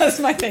 Yeah. That's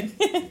my thing.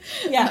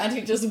 Yeah.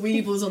 Maddie just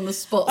weebles on the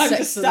spot I'm sexily.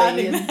 Just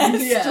standing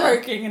there,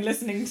 stroking and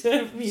listening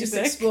to music. Just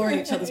exploring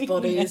each other's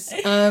bodies.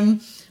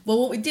 Well,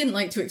 what we didn't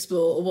like to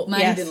explore, or what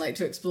Maddie didn't like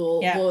to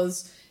explore,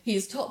 was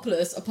he's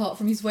topless, apart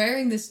from he's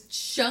wearing this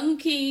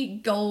chunky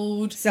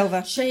gold...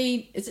 Silver.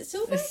 Chain. Is it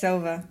silver? It's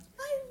silver.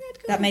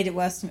 That made it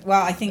worse to me.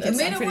 Well, I think I'm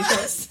pretty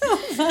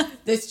sure.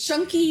 This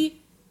chunky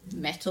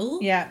metal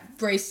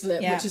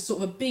bracelet, which is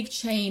sort of a big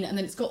chain, and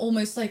then it's got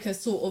almost like a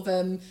sort of...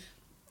 an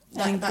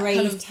engraved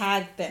kind of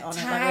tag bit on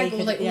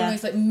it.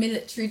 Almost like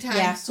military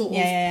tag sort of.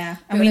 Yeah.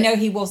 And we know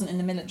he wasn't in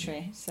the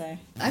military, so...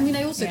 I mean,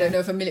 I also don't know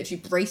if a military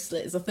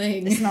bracelet is a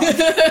thing. It's not.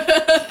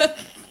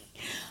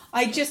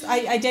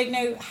 I don't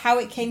know how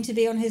it came to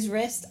be on his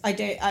wrist. I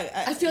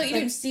feel like you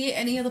don't see it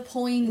any other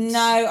point.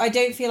 No, I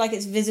don't feel like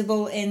it's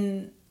visible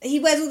in he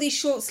wears all these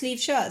short sleeve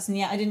shirts, and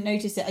yet I didn't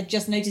notice it. I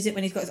just noticed it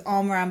when he's got his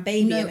arm around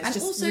baby, and it's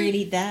just also,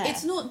 really there.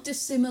 It's not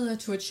dissimilar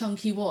to a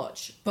chunky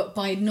watch, but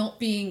by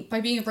being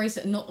a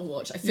bracelet and not a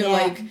watch, I feel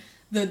like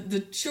the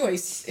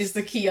choice is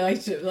the key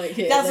item. Like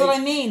here, that's what I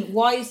mean.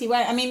 Why is he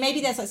wearing? I mean, maybe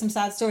there's like some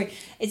sad story.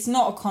 It's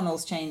not a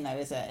Connell's chain, though,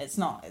 is it? It's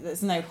not.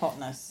 There's no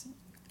hotness.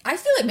 I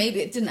feel like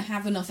maybe it didn't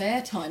have enough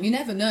airtime. You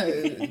never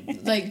know.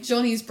 Like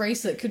Johnny's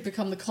bracelet could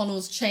become the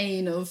Connell's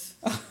chain of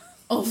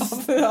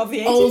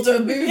the older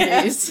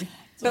movies. Yeah.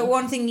 But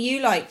one thing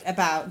you liked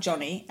about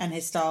Johnny and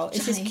his style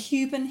is his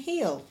Cuban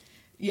heel.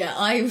 Yeah,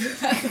 I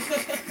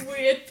have a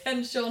weird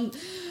penchant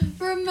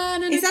for a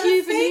man in a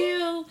Cuban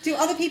heel. Do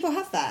other people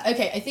have that?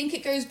 Okay, I think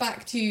it goes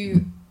back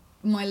to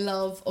my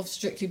love of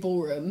Strictly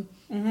Ballroom,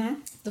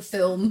 the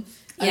film.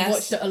 I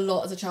watched it a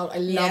lot as a child. I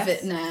love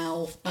it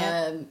now.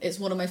 It's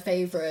one of my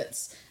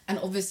favourites. And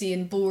obviously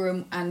in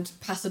Ballroom and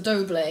Paso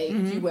Doble,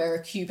 you wear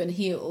a Cuban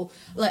heel.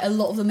 Like a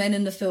lot of the men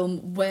in the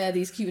film wear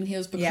these Cuban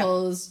heels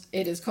because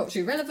it is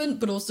culturally relevant,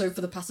 but also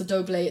for the Paso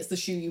Doble, it's the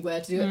shoe you wear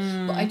to do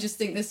it. But I just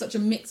think there's such a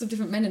mix of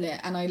different men in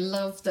it. And I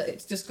love that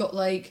it's just got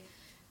like,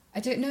 I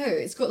don't know,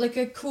 it's got like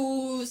a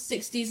cool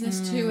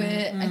 60s-ness to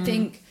it. I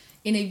think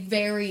in a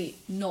very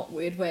not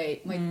weird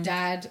way. My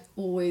dad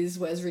always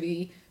wears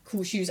really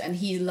cool shoes, and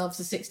he loves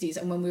the 60s,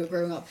 and when we were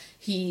growing up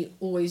he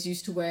always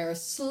used to wear a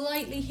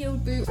slightly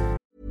heeled boot.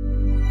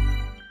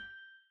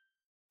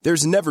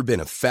 There's never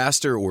been a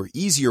faster or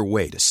easier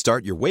way to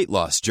start your weight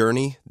loss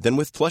journey than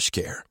with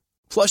PlushCare.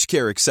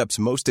 PlushCare accepts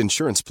most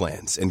insurance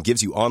plans and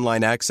gives you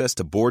online access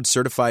to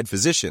board-certified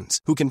physicians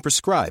who can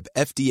prescribe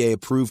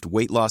FDA-approved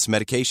weight loss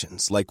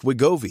medications like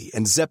Wegovy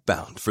and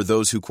Zepbound for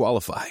those who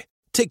qualify.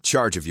 Take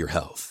charge of your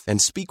health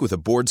and speak with a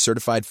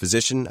board-certified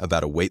physician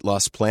about a weight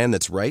loss plan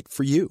that's right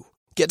for you.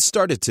 Get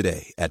started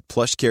today at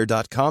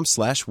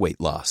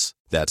plushcare.com/weightloss.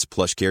 That's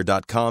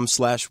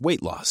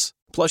plushcare.com/weightloss.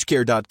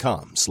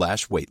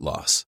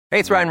 plushcare.com/weightloss. Hey,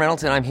 it's Ryan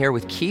Reynolds, and I'm here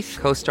with Keith,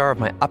 co-star of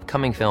my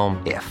upcoming film,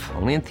 If,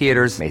 only in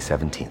theaters May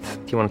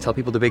 17th. Do you want to tell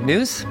people the big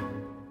news?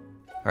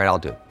 All right, I'll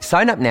do it.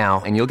 Sign up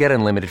now and you'll get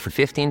unlimited for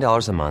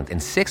 $15 a month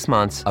and 6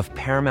 months of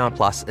Paramount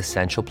Plus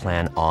Essential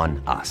Plan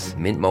on us.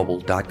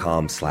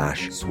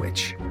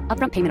 MintMobile.com/switch.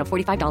 Upfront payment of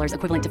 $45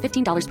 equivalent to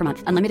 $15 per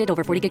month. Unlimited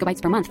over 40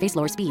 gigabytes per month. Face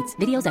lower speeds.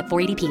 Videos at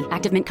 480p.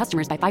 Active Mint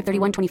customers by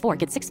 531.24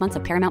 get 6 months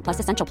of Paramount Plus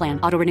Essential Plan.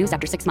 Auto renews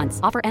after 6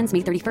 months. Offer ends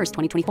May 31st,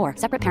 2024.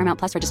 Separate Paramount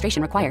Plus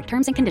registration required.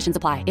 Terms and conditions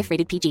apply if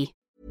rated PG.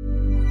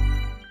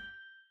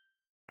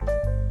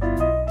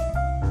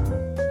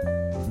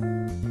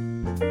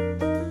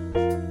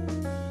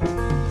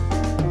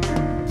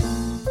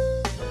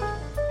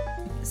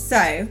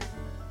 So,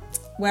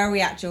 where are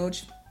we at,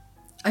 George?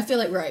 I feel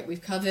like, right,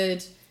 we've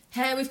covered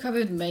hair, we've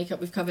covered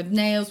makeup, we've covered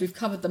nails, we've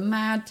covered the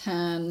mad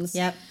tans.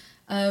 Yep.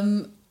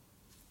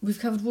 We've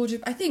covered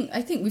wardrobe. I think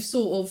we've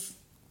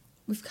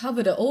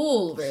covered it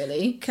all,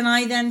 really. Can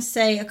I then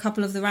say a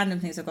couple of the random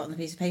things I've got on the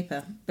piece of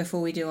paper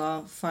before we do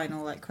our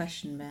final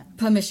question bit?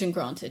 Permission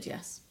granted,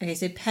 yes. Okay,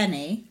 so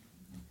Penny,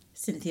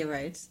 Cynthia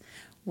Rhodes,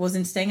 was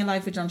in Staying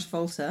Alive with John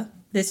Travolta,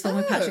 this film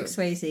with Patrick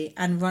Swayze,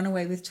 and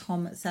Runaway with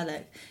Tom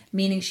Selleck,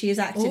 meaning she has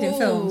acted in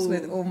films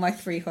with all my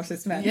 3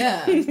 hottest men.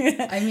 Yeah.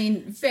 I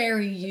mean,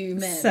 very you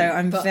men. So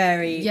I'm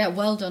Yeah,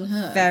 well done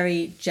her.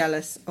 Very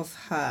jealous of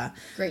her.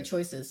 Great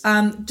choices.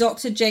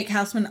 Dr. Jake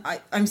Houseman,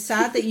 I'm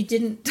sad that you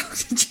didn't...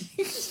 Dr.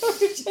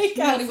 Jake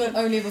Houseman.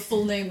 Only have a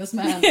full nameless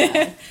man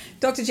now.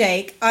 Dr.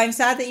 Jake, I'm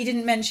sad that you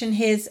didn't mention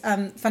his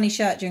funny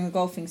shirt during the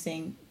golfing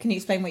scene. Can you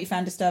explain what you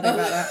found disturbing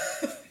about that?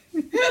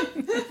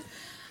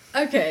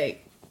 Okay,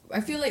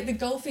 I feel like the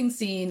golfing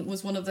scene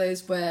was one of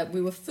those where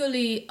we were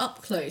fully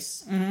up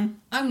close.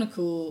 I'm gonna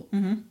call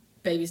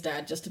baby's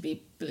dad just to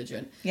be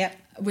belligerent. Yep.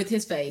 With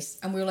his face,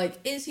 and we were like,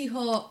 is he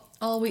hot?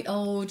 Are we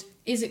old?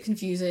 Is it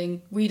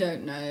confusing? We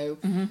don't know.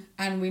 And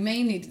I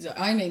mainly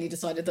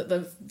decided that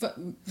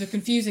the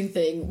confusing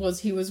thing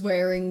was he was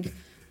wearing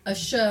a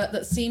shirt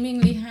that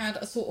seemingly had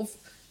a sort of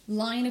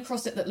line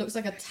across it that looks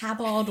like a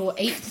tabard or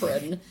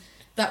apron.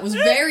 That was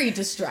very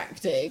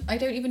distracting. I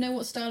don't even know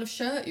what style of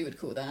shirt you would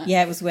call that.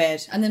 Yeah, it was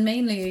weird. And then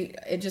mainly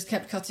it just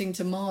kept cutting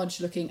to Marge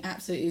looking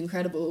absolutely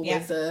incredible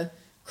with the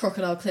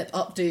crocodile clip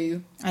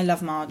updo. I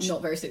love Marge.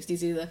 Not very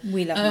 60s either.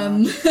 We love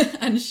Marge.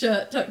 And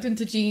shirt tucked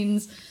into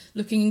jeans,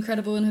 looking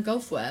incredible in her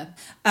golf wear.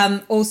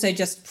 Also,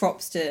 just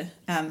props to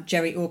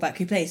Jerry Orbach,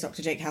 who plays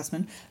Dr. Jake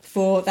Houseman,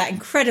 for that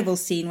incredible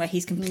scene where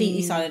he's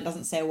completely silent,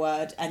 doesn't say a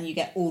word, and you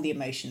get all the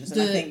emotions.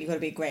 And I think you've got to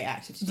be a great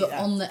actor to do that. The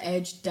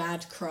on-the-edge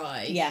dad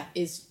cry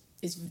is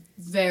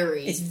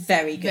very... It's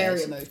very good.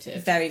 Very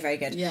emotive. Very, very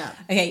good. Yeah.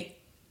 Okay,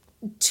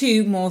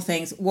 2 more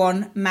things.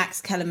 One, Max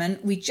Kellerman.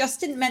 We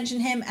just didn't mention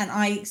him, and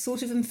I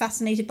sort of am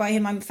fascinated by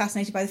him. I'm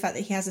fascinated by the fact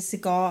that he has a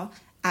cigar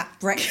at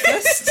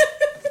breakfast.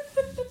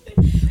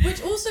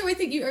 Which also, I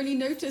think you only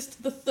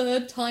noticed the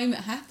third time it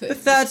happened.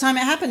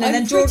 And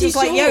then George was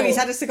like, yo, he's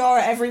had a cigar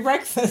at every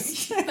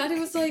breakfast. Maddie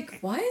was like,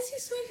 why is he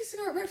smoking a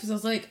cigar at breakfast? I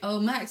was like, oh,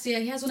 Max, yeah,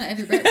 he has one at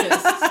every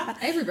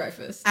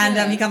breakfast.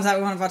 And he comes out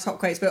with one of our top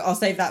quotes, but I'll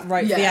save that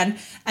right for the end.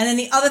 And then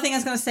the other thing I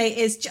was going to say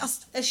is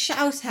just a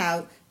shout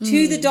out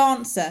to the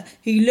dancer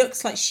who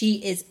looks like she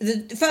is...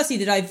 Firstly,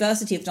 the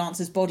diversity of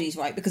dancers' bodies,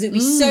 right? Because it would be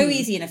so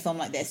easy in a film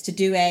like this to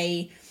do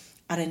a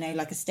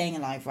Staying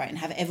Alive, right? And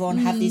have everyone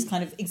have these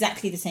kind of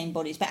exactly the same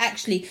bodies. But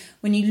actually,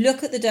 when you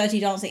look at the Dirty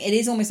Dancing, it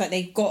is almost like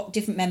they've got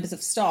different members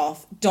of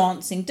staff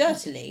dancing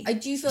dirtily. I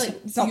do feel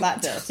like... It's not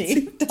that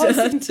dirty.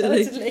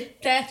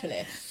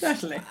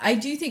 Dirtily. I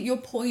do think your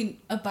point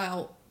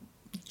about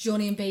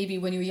Johnny and Baby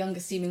when you were younger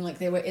seeming like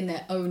they were in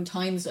their own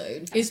time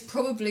zone is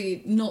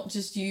probably not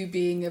just you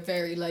being a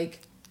very,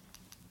 like...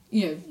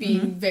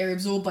 being very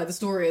absorbed by the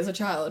story as a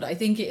child. I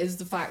think it is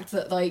the fact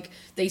that, like,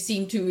 they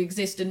seem to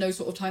exist in no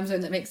sort of time zone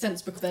that makes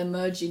sense because of their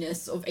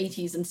merginess of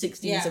 80s and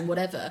 60s and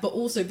whatever. But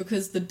also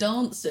because the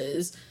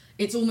dancers,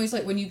 it's almost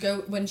like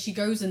when she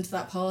goes into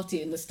that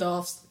party in the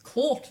staff's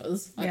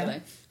quarters, I don't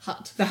know,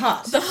 hut. The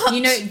hut.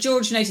 You know,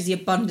 George noticed the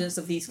abundance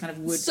of these kind of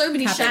wood So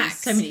many cabins.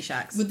 shacks. So many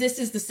shacks. But this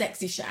is the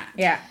sexy shack.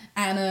 Yeah.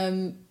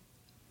 And,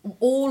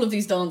 all of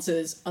these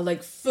dancers are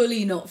like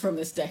fully not from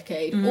this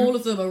decade. All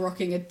of them are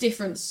rocking a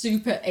different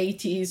super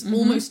 80s,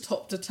 almost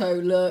top to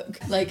toe look.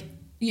 Like,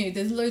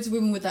 there's loads of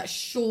women with that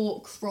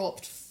short,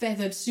 cropped,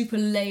 feathered, super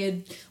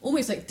layered,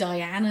 almost like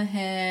Diana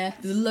hair.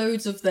 There's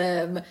loads of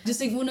them. Just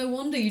think, well, no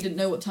wonder you didn't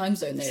know what time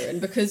zone they were in,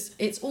 because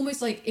it's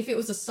almost like if it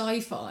was a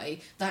sci-fi,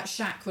 that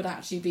shack would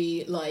actually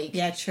be like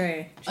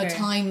true. a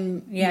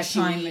time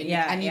machine.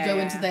 And you go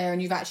into there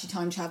and you've actually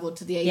time travelled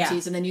to the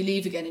 80s and then you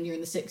leave again and you're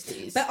in the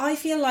 60s. But I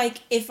feel like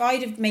if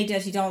I'd have made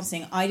Dirty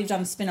Dancing, I'd have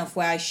done a spin-off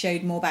where I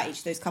showed more about each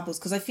of those couples,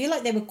 because I feel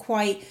like they were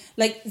quite...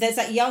 Like, there's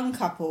that young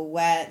couple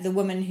where the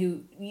woman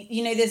who...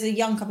 there's a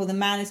young couple, the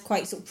man is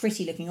quite sort of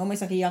pretty looking,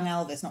 almost like a young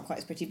Elvis, not quite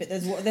as pretty, but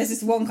there's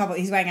this one couple,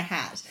 he's wearing a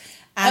hat.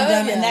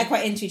 And they're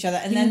quite into each other.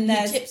 And then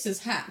he tips his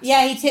hat.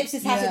 Yeah, he tips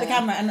his hat at the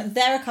camera. And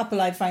they're a couple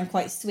I'd find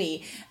quite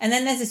sweet. And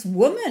then there's this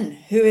woman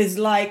who is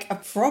like a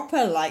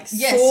proper, like,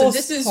 so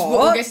this is what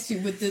we'll get to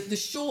with the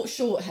short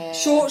hair.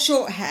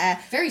 Short hair.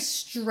 Very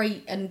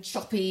straight and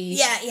choppy.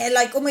 Yeah,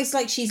 like, almost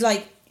like she's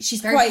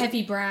very quite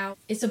heavy brow.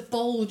 It's a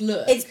bold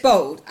look. It's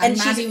bold. And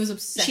Maddie was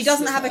obsessed. She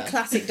doesn't have her. a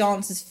classic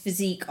dancer's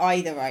physique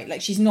either, right?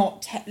 Like, she's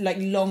not like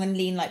long and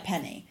lean like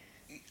Penny.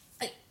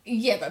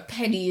 Yeah, but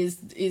Penny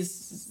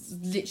is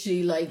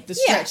literally like the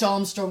Stretch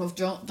Armstrong of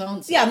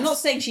dance. Yeah, I'm not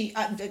saying she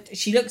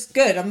looks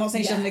good. I'm not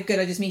saying she doesn't look good.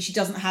 I just mean she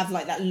doesn't have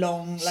like that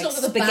long, like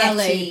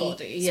spaghetti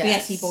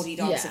body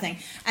dancer thing.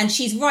 And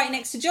she's right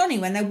next to Johnny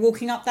when they're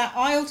walking up that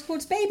aisle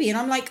towards Baby. And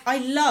I'm like, I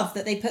love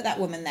that they put that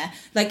woman there,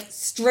 like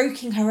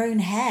stroking her own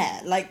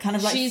hair, like kind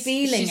of like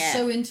feeling it. She's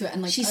so into it,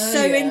 and like she's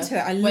so into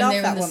it. I love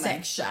that woman. When they're in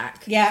the sex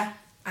shack,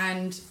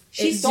 and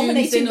she's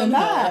dominating the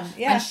man,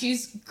 and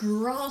she's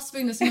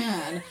grasping this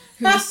man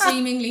who is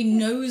seemingly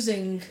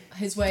nosing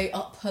his way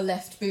up her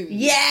left boob.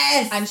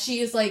 Yes! And she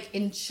is like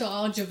in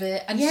charge of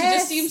it, and she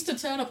just seems to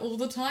turn up all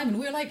the time, and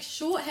we're like,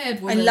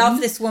 short-haired woman. I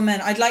love this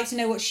woman. I'd like to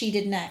know what she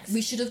did next.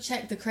 We should have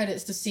checked the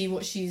credits to see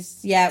what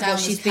she's what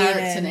she's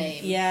character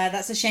name. Yeah,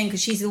 that's a shame,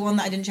 because she's the one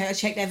that I didn't check. I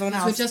checked everyone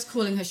else. We're just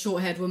calling her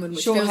short-haired woman,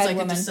 which feels like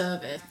a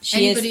disservice.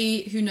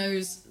 Anybody who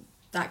knows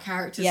that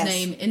character's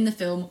name in the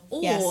film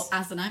or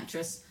as an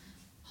actress,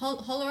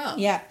 holler up.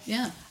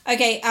 Yeah.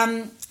 Okay,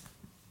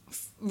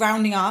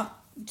 rounding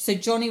up. So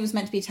Johnny was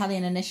meant to be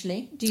Italian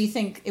initially. Do you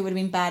think it would have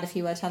been bad if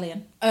he were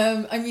Italian?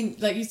 I mean,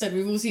 like you said,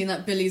 we've all seen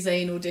that Billy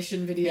Zane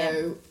audition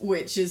video,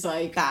 which is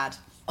like... bad.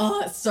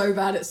 Oh, it's so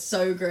bad, it's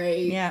so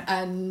great. Yeah.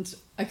 And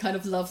I kind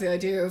of love the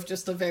idea of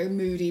just a very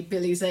moody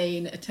Billy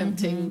Zane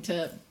attempting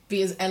to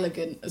be as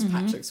elegant as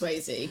Patrick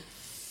Swayze.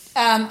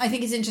 I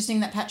think it's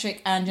interesting that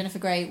Patrick and Jennifer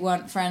Grey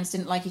weren't friends,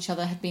 didn't like each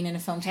other, had been in a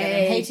film together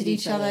and hated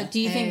each other. Do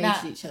you think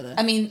that... each other.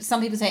 I mean,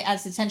 some people say it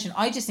adds to tension.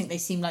 I just think they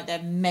seem like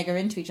they're mega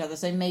into each other,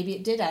 so maybe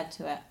it did add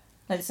to it.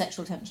 Like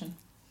sexual tension.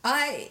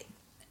 I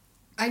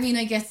mean,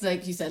 I guess,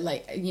 like you said,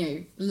 like,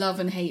 love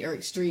and hate are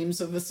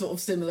extremes of a sort of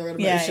similar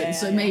emotion.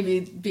 So maybe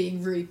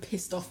being really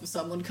pissed off with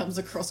someone comes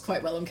across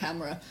quite well on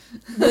camera.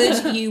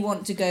 Would you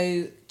want to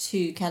go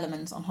to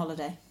Kellerman's on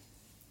holiday?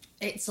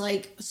 It's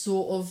like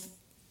sort of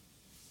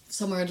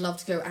somewhere I'd love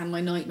to go and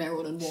my nightmare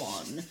all in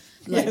one.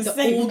 Like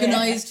the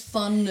organised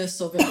funness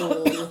of it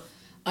all,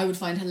 I would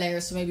find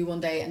hilarious for maybe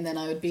one day, and then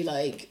I would be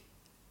like,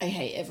 I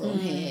hate everyone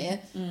here.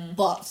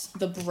 But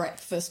the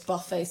breakfast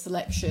buffet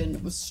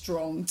selection was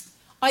strong.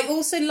 I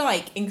also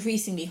like,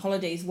 increasingly,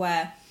 holidays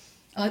where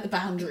I like the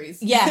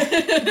boundaries. Yeah,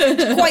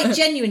 quite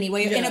genuinely,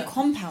 where you're in a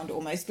compound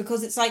almost,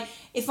 because it's like,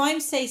 if I'm,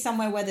 say,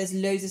 somewhere where there's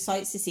loads of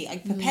sights to see, I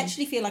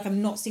perpetually feel like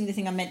I'm not seeing the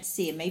thing I'm meant to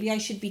see, and maybe I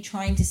should be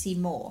trying to see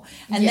more.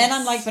 And then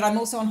I'm like, but I'm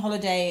also on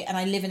holiday, and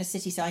I live in a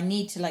city, so I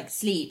need to, like,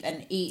 sleep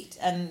and eat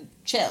and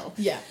chill.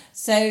 Yeah.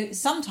 So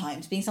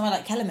sometimes, being somewhere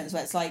like Kellerman's,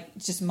 where it's like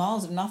just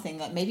miles of nothing,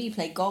 like maybe you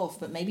play golf,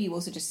 but maybe you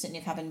also just sit in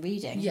your cabin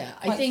reading. Yeah,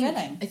 Quite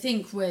thrilling. I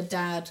think where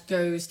Dad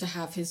goes to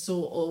have his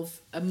sort of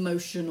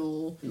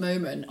emotional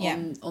moment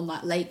on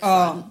that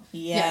lakefront,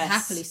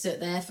 happily sit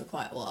there for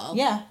quite a while.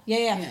 Yeah.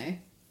 You know.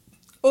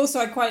 Also,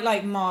 I quite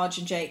like Marge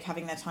and Jake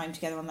having their time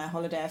together on their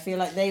holiday. I feel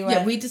like they were...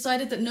 Yeah, we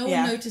decided that no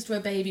one noticed where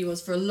Baby was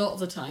for a lot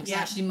of the time. So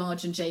actually,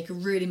 Marge and Jake are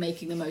really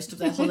making the most of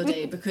their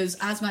holiday because,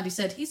 as Maddie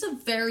said, he's a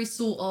very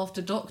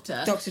sought-after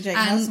doctor. Dr. Jake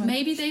And Houseman.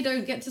 maybe they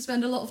don't get to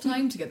spend a lot of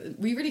time together.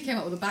 We really came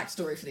up with a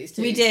backstory for these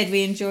two. We did.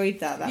 We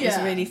enjoyed that. That was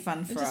really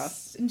fun for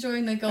us.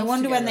 Enjoying their golf I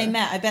wonder together. when they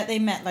met. I bet they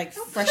met, like,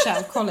 fresh out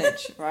of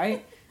college,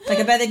 right? Like,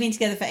 I bet they've been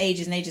together for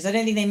ages and ages. I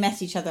don't think they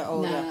met each other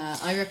older. Nah,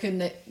 I reckon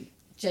that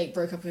Jake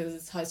broke up with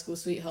his high school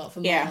sweetheart for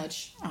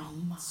Marge. Oh,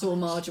 Marge. Saw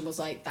Marge and was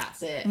like,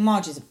 that's it.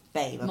 Marge is a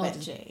babe, I Marge bet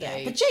is a you. Yeah.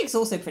 babe. But Jake's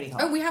also pretty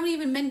hot. Oh, we haven't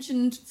even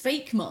mentioned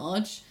fake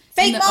Marge.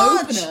 Fake in the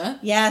Marge! opener,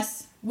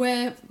 Yes.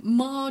 where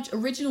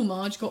original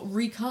Marge got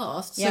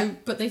recast,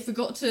 but they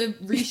forgot to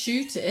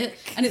reshoot it,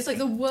 and it's like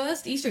the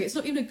worst Easter egg. It's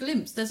not even a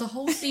glimpse. There's a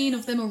whole scene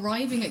of them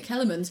arriving at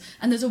Kellerman's,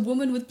 and there's a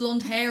woman with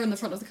blonde hair in the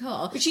front of the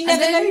car. Which you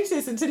never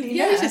notice until you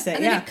notice it.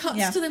 And then it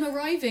cuts to them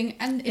arriving,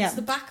 and it's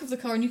the back of the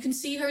car, and you can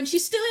see her, and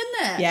she's still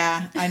in there.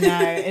 Yeah, I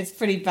know. It's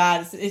pretty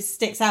bad. It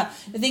sticks out.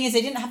 The thing is,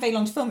 they didn't have very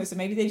long to film it, so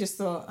maybe they just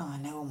thought, oh,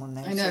 no one will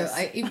notice. I know.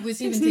 It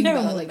was even thinking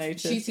about like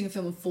notice. shooting a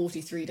film in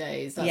 43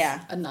 days.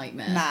 That's a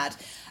nightmare. Mad.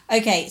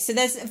 Okay, so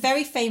there's a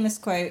very famous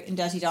quote in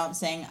Dirty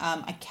Dancing.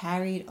 I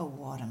carried a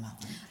watermelon.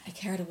 I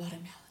carried a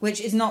watermelon. Which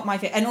is not my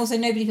favourite. And also,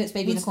 nobody puts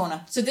Baby in the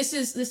corner. So this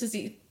is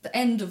the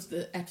end of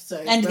the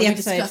episode. End of the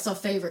episode. We discuss our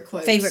favourite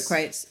quotes. Favourite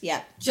quotes,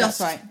 yeah. Just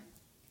that's right.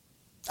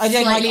 I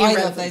don't like slightly either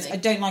of those. irrelevantly. I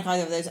don't like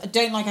either of those. I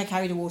don't like I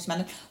carried a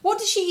watermelon. What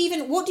do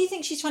you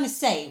think she's trying to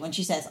say when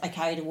she says I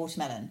carried a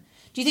watermelon?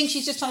 Do you think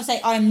she's just trying to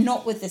say I'm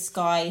not with this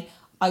guy,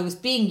 I was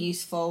being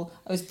useful,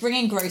 I was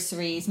bringing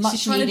groceries, much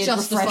She's trying needed to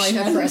justify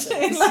her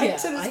refreshment presence. to I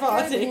this carried a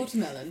party.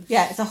 watermelon.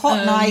 Yeah, it's a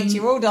hot night,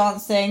 you're all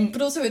dancing.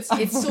 But also it's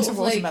I sort brought a of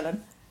like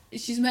watermelon.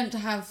 she's meant to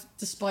have,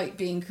 despite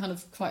being kind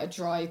of quite a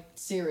dry,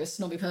 serious,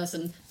 snobby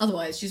person,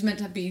 otherwise she's meant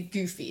to be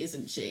goofy,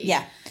 isn't she?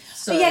 Yeah.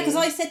 So, Yeah, because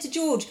I said to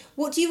George,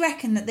 what do you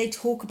reckon that they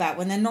talk about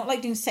when they're not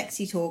like doing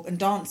sexy talk and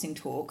dancing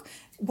talk?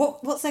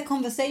 What's their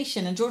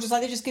conversation? And George was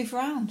like, they just goof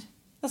around.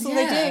 That's all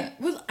they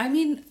do. Well, I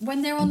mean,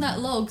 when they're on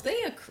that log, they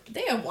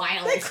are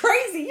wild. They're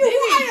crazy. You're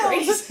wild.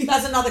 Crazy.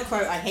 That's another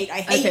quote I hate. I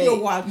hate Okay, you're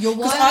wild. you're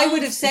Because wild I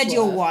would have said is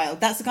you're wild. wild.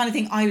 That's the kind of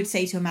thing I would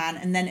say to a man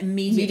and then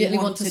immediately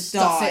want to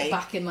stuff die. it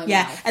back in my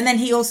Yeah, mouth. and then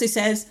he also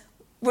says,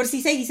 what does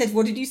he say? He says,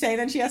 what did you say? And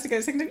then she has to go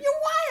the second time,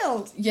 you're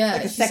wild. Yeah,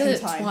 like a she said second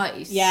it time.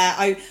 twice.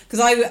 Yeah,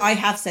 because I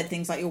have said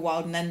things like you're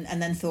wild and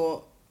then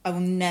thought, I will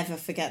never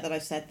forget that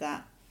I've said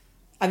that.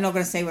 I'm not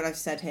going to say what I've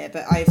said here,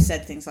 but I've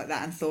said things like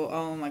that and thought,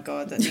 oh my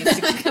God, that needs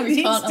to, We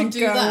needs can't to undo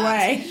go that.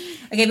 away.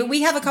 Okay, but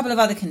we have a couple of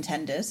other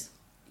contenders.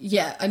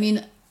 Yeah, I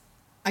mean,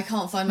 I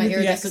can't find my With the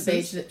iridescent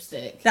X's. beige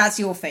lipstick. That's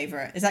your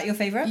favourite. Is that your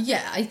favourite?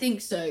 Yeah, I think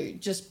so,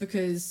 just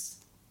because...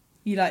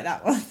 You like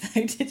that one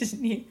though,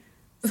 didn't you?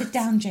 Sit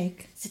down,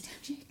 Jake. Sit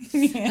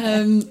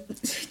down,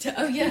 Jake.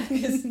 Oh, yeah,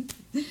 because...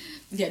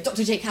 Yeah,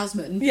 Dr. Jake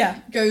Houseman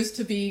goes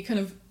to be kind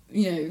of,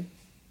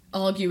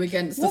 argue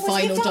against the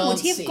final dance Would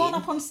he have scene. gone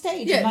up on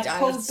stage Yeah, and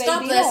pulled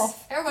stop Baby this.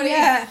 off? Everybody.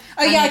 Yeah.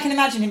 Oh And yeah, I can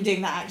imagine him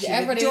doing that actually. Yeah,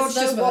 everybody George was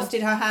just over.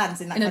 wafted her hands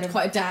in that In kind a of...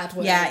 quite a dad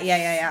way.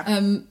 Yeah.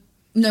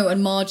 No,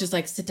 and Marge is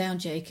like, sit down,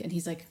 Jake. And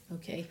he's like,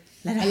 okay.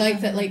 Let her I like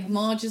have that, it. like,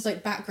 Marge is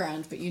like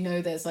background, but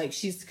there's like,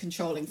 she's the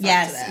controlling factor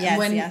Yes, there.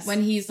 yes, And yes.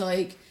 when he's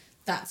like,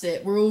 that's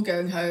it, we're all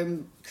going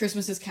home,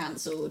 Christmas is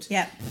cancelled.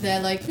 Yeah.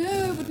 They're like,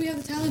 no, but we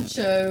have the talent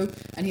show.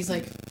 And he's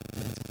like,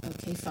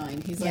 okay,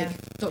 fine. He's like,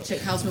 Dr.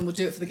 Jake Houseman will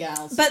do it for the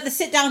gals. But the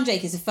sit down,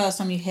 Jake, is the first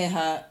time you hear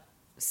her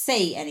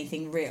say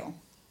anything real.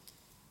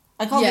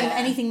 I can't think of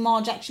anything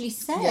Marge actually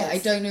says. Yeah, I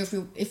don't know if we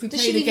Does play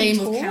she the game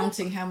even of talk?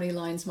 counting how many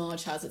lines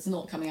Marge has, it's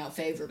not coming out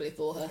favourably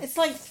for her. It's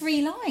like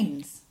 3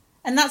 lines.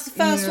 And that's the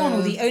first one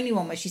or the only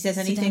one where she says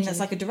anything down, that's Jake.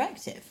 like a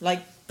directive.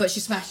 Like, But she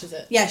smashes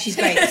it. yeah, she's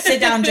great.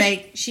 Sit down,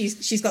 Jake.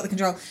 She's got the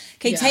control.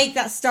 Okay, Yeah. take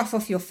that stuff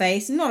off your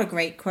face. Not a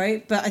great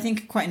quote, but I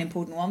think quite an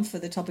important one for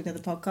the topic of the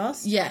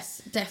podcast.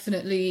 Yes,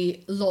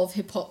 definitely a lot of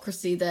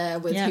hypocrisy there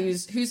with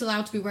who's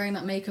allowed to be wearing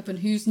that makeup and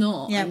who's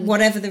not. Yeah, and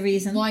whatever the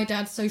reason. why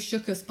Dad's so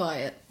shook us by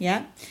it.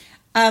 Yeah.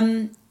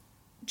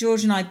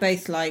 George and I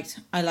both liked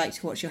I like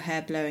to watch your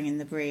hair blowing in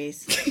the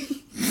breeze.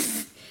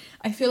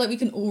 I feel like we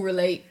can all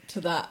relate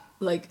to that.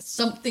 Like,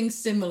 something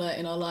similar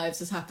in our lives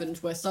has happened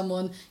where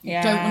someone you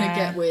don't want to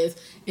get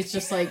with is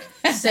just like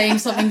saying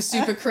something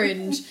super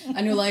cringe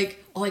and you're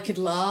like, oh, I could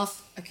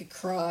laugh, I could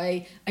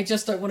cry, I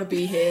just don't want to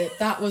be here,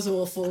 that was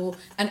awful.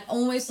 And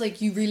almost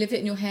like you relive it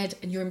in your head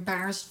and you're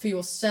embarrassed for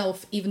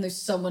yourself even though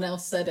someone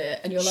else said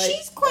it and you're like,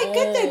 She's quite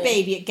good though,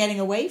 baby, at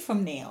getting away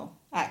from Neil,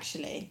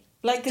 actually.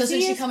 Like,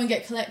 doesn't she come and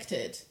get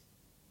collected?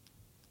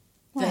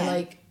 Where? They're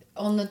like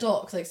on the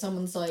dock, like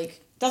someone's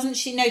like. Doesn't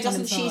she? No,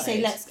 doesn't she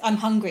say, I'm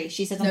hungry?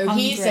 She says, I'm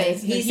hungry.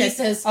 He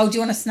says, oh, do you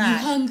want a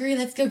snack? You hungry?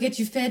 Let's go get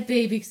you fed,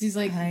 baby. Because he's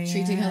like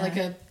treating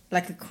her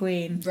like a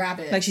queen.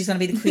 Rabbit. Like she's going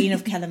to be the queen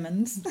of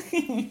Kellerman's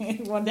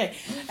one day.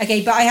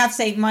 Okay, but I have to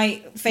say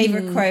my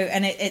favourite quote,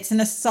 and it's an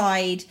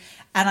aside,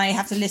 and I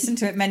have to listen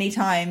to it many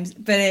times,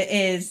 but it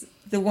is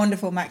the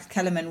wonderful Max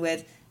Kellerman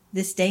with,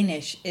 "This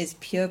Danish is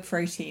pure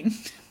protein."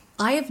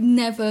 I have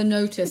never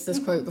noticed this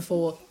quote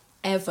before,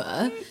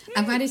 ever.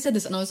 And Randy said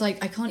this, and I was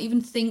like, I can't even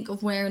think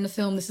of where in the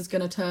film this is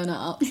going to turn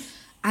up.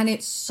 And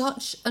it's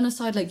such an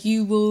aside, like,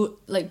 you will,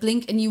 like,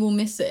 blink and you will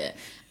miss it.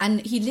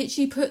 And he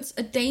literally puts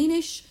a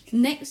Danish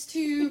next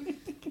to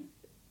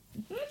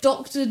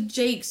Dr.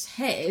 Jake's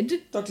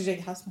head. Dr.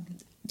 Jake Houseman.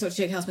 Dr.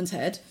 Jake Houseman's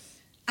head.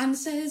 And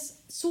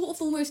says, sort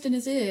of almost in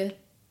his ear,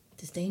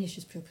 "This Danish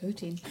is pure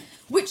protein."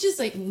 Which is,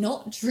 like,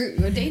 not true.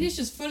 A Danish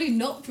is fully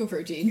not pure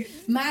protein.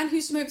 Man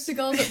who smokes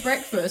cigars at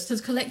breakfast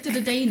has collected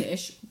a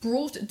Danish,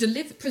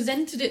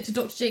 presented it to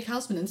Dr. Jake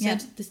Houseman and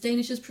said, "This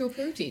Danish is pure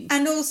protein."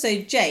 And also,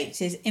 Jake,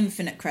 to his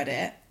infinite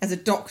credit, as a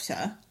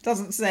doctor,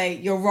 doesn't say,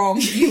 "You're wrong,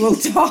 you will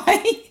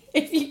die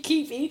if you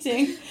keep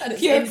eating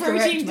pure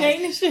protein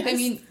Danishes." I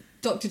mean,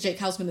 Dr. Jake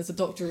Houseman as a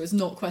doctor is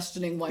not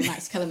questioning why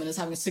Max Kellerman is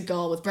having a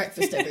cigar with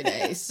breakfast every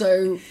day.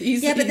 So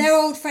he's... Yeah, but they're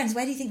old friends.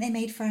 Where do you think they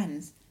made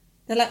friends?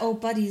 They're like old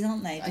buddies,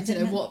 aren't they? I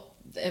don't know what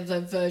the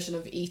version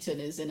of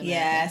Eton is in America.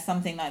 Yeah,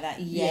 something like that.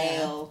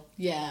 Yale.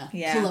 Yeah.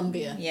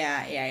 Columbia.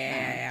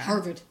 Yeah.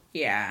 Harvard.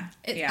 Yeah.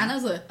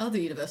 And other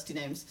university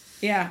names.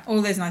 Yeah,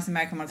 all those nice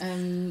American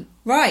ones.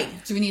 Right.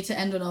 Do we need to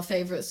end on our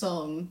favourite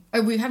song?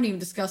 Oh, we haven't even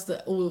discussed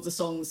that all of the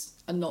songs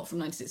are not from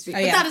 1963.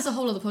 But that is a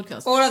whole other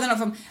podcast. All of them not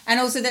from... And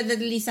also that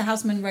Lisa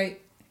Houseman wrote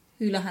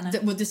Hula Hannah.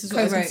 Well, this is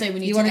what I was going to say.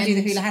 You want to do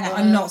the Hula Hannah?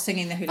 I'm not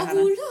singing the Hula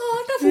Hannah.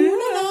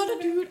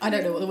 I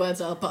don't know what the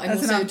words are, but I'm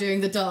also doing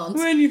the dance.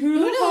 When you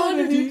hula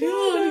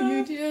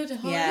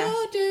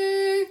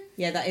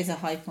Yeah, that is a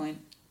high point.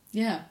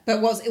 Yeah. But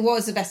what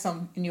was the best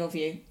song in your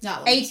view?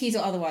 That one. 80s or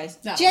otherwise?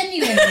 That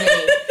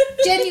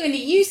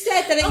Genuinely, you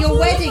said that at your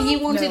wedding you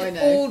wanted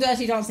all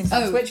Dirty Dancing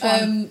songs. Oh, which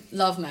one?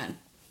 Love Man.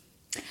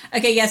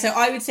 Okay, yeah, so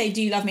I would say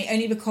Do You Love Me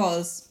only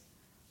because...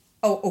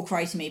 or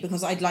Cry to Me,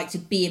 because I'd like to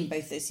be in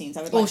both those scenes.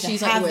 I would like to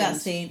have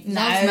that scene. No,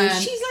 Love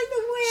Man. She's Like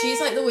the Wind.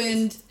 She's Like the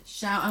Wind.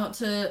 Shout out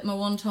to my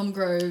one Tom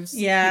Groves.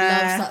 Yeah.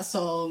 He loves that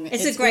song.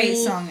 It's a great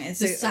song.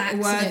 It's a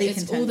worthy It's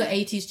contender. all the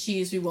 80s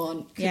cheese we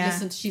want. Could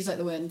listen to She's Like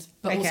the Wind.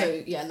 But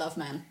also, Love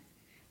Man.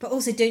 But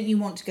also, don't you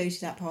want to go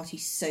to that party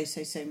so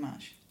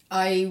much?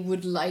 I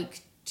would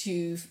like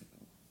to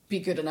be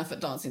good enough at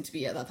dancing to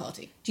be at that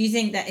party. Do you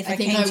think that if I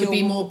think came I would to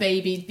be more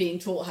baby being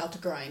taught how to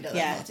grind at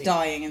that party?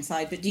 Dying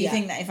inside. But do you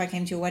think that if I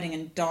came to your wedding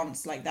and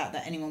danced like that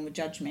anyone would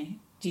judge me?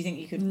 Do you think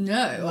you could?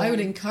 No, I would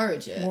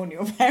encourage it. Warn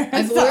your parents.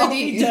 I've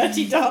already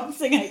dirty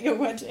dancing at your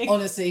wedding.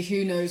 Honestly,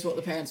 who knows what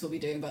the parents will be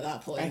doing by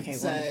that point? Okay,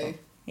 wonderful.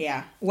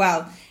 Yeah,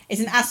 well, it's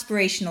an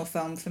aspirational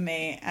film for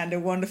me and a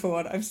wonderful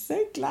one. I'm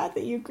so glad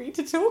that you agreed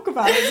to talk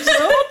about it,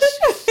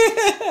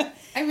 George.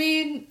 I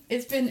mean,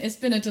 it's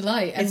been a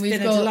delight, and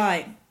we've got a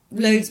delight.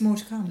 Loads more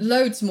to come.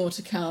 Loads more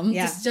to come.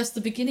 Yeah. This is just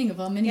the beginning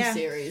of our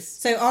mini-series.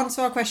 So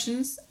answer our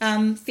questions.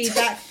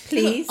 Feedback,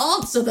 please.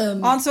 Answer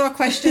them. Answer our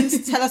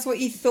questions. Tell us what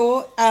you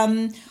thought.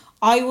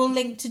 I will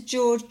link to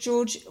George.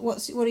 George,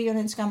 what are you on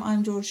Instagram?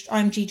 I'm George.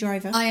 I'm G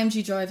Driver. I am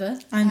G Driver.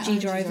 I'm G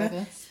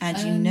Driver. And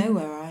you know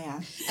where I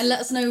am. And let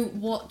us know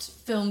what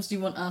films you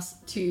want us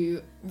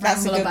to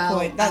That's ramble a good about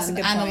point. That's and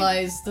a good point.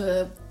 analyse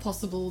the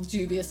possible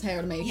dubious hair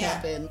and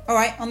makeup in. All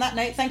right, on that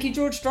note, thank you,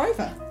 George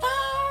Driver. Bye!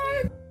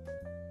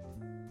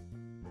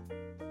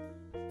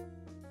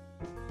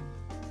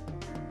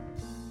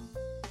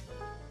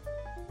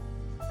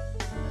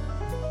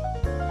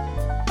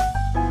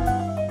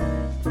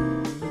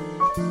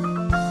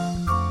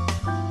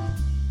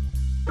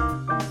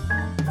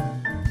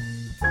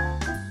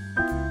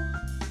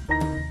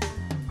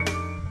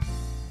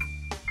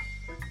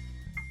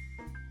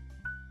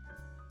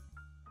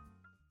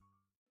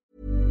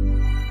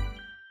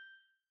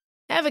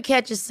 Ever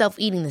catch yourself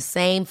eating the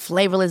same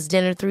flavorless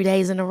dinner 3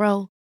 days in a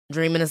row?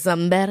 Dreaming of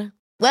something better?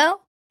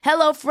 Well,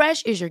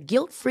 HelloFresh is your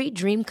guilt-free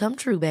dream come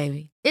true,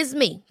 baby. It's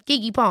me,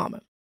 Keke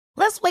Palmer.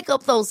 Let's wake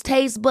up those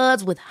taste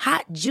buds with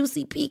hot,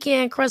 juicy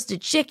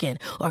pecan-crusted chicken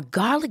or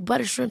garlic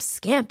butter shrimp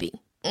scampi.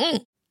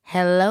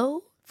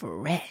 Hello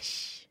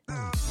Fresh.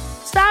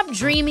 Stop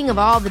dreaming of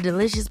all the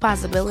delicious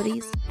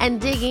possibilities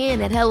and dig in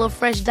at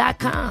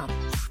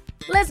HelloFresh.com.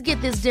 Let's get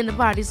this dinner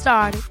party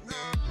started.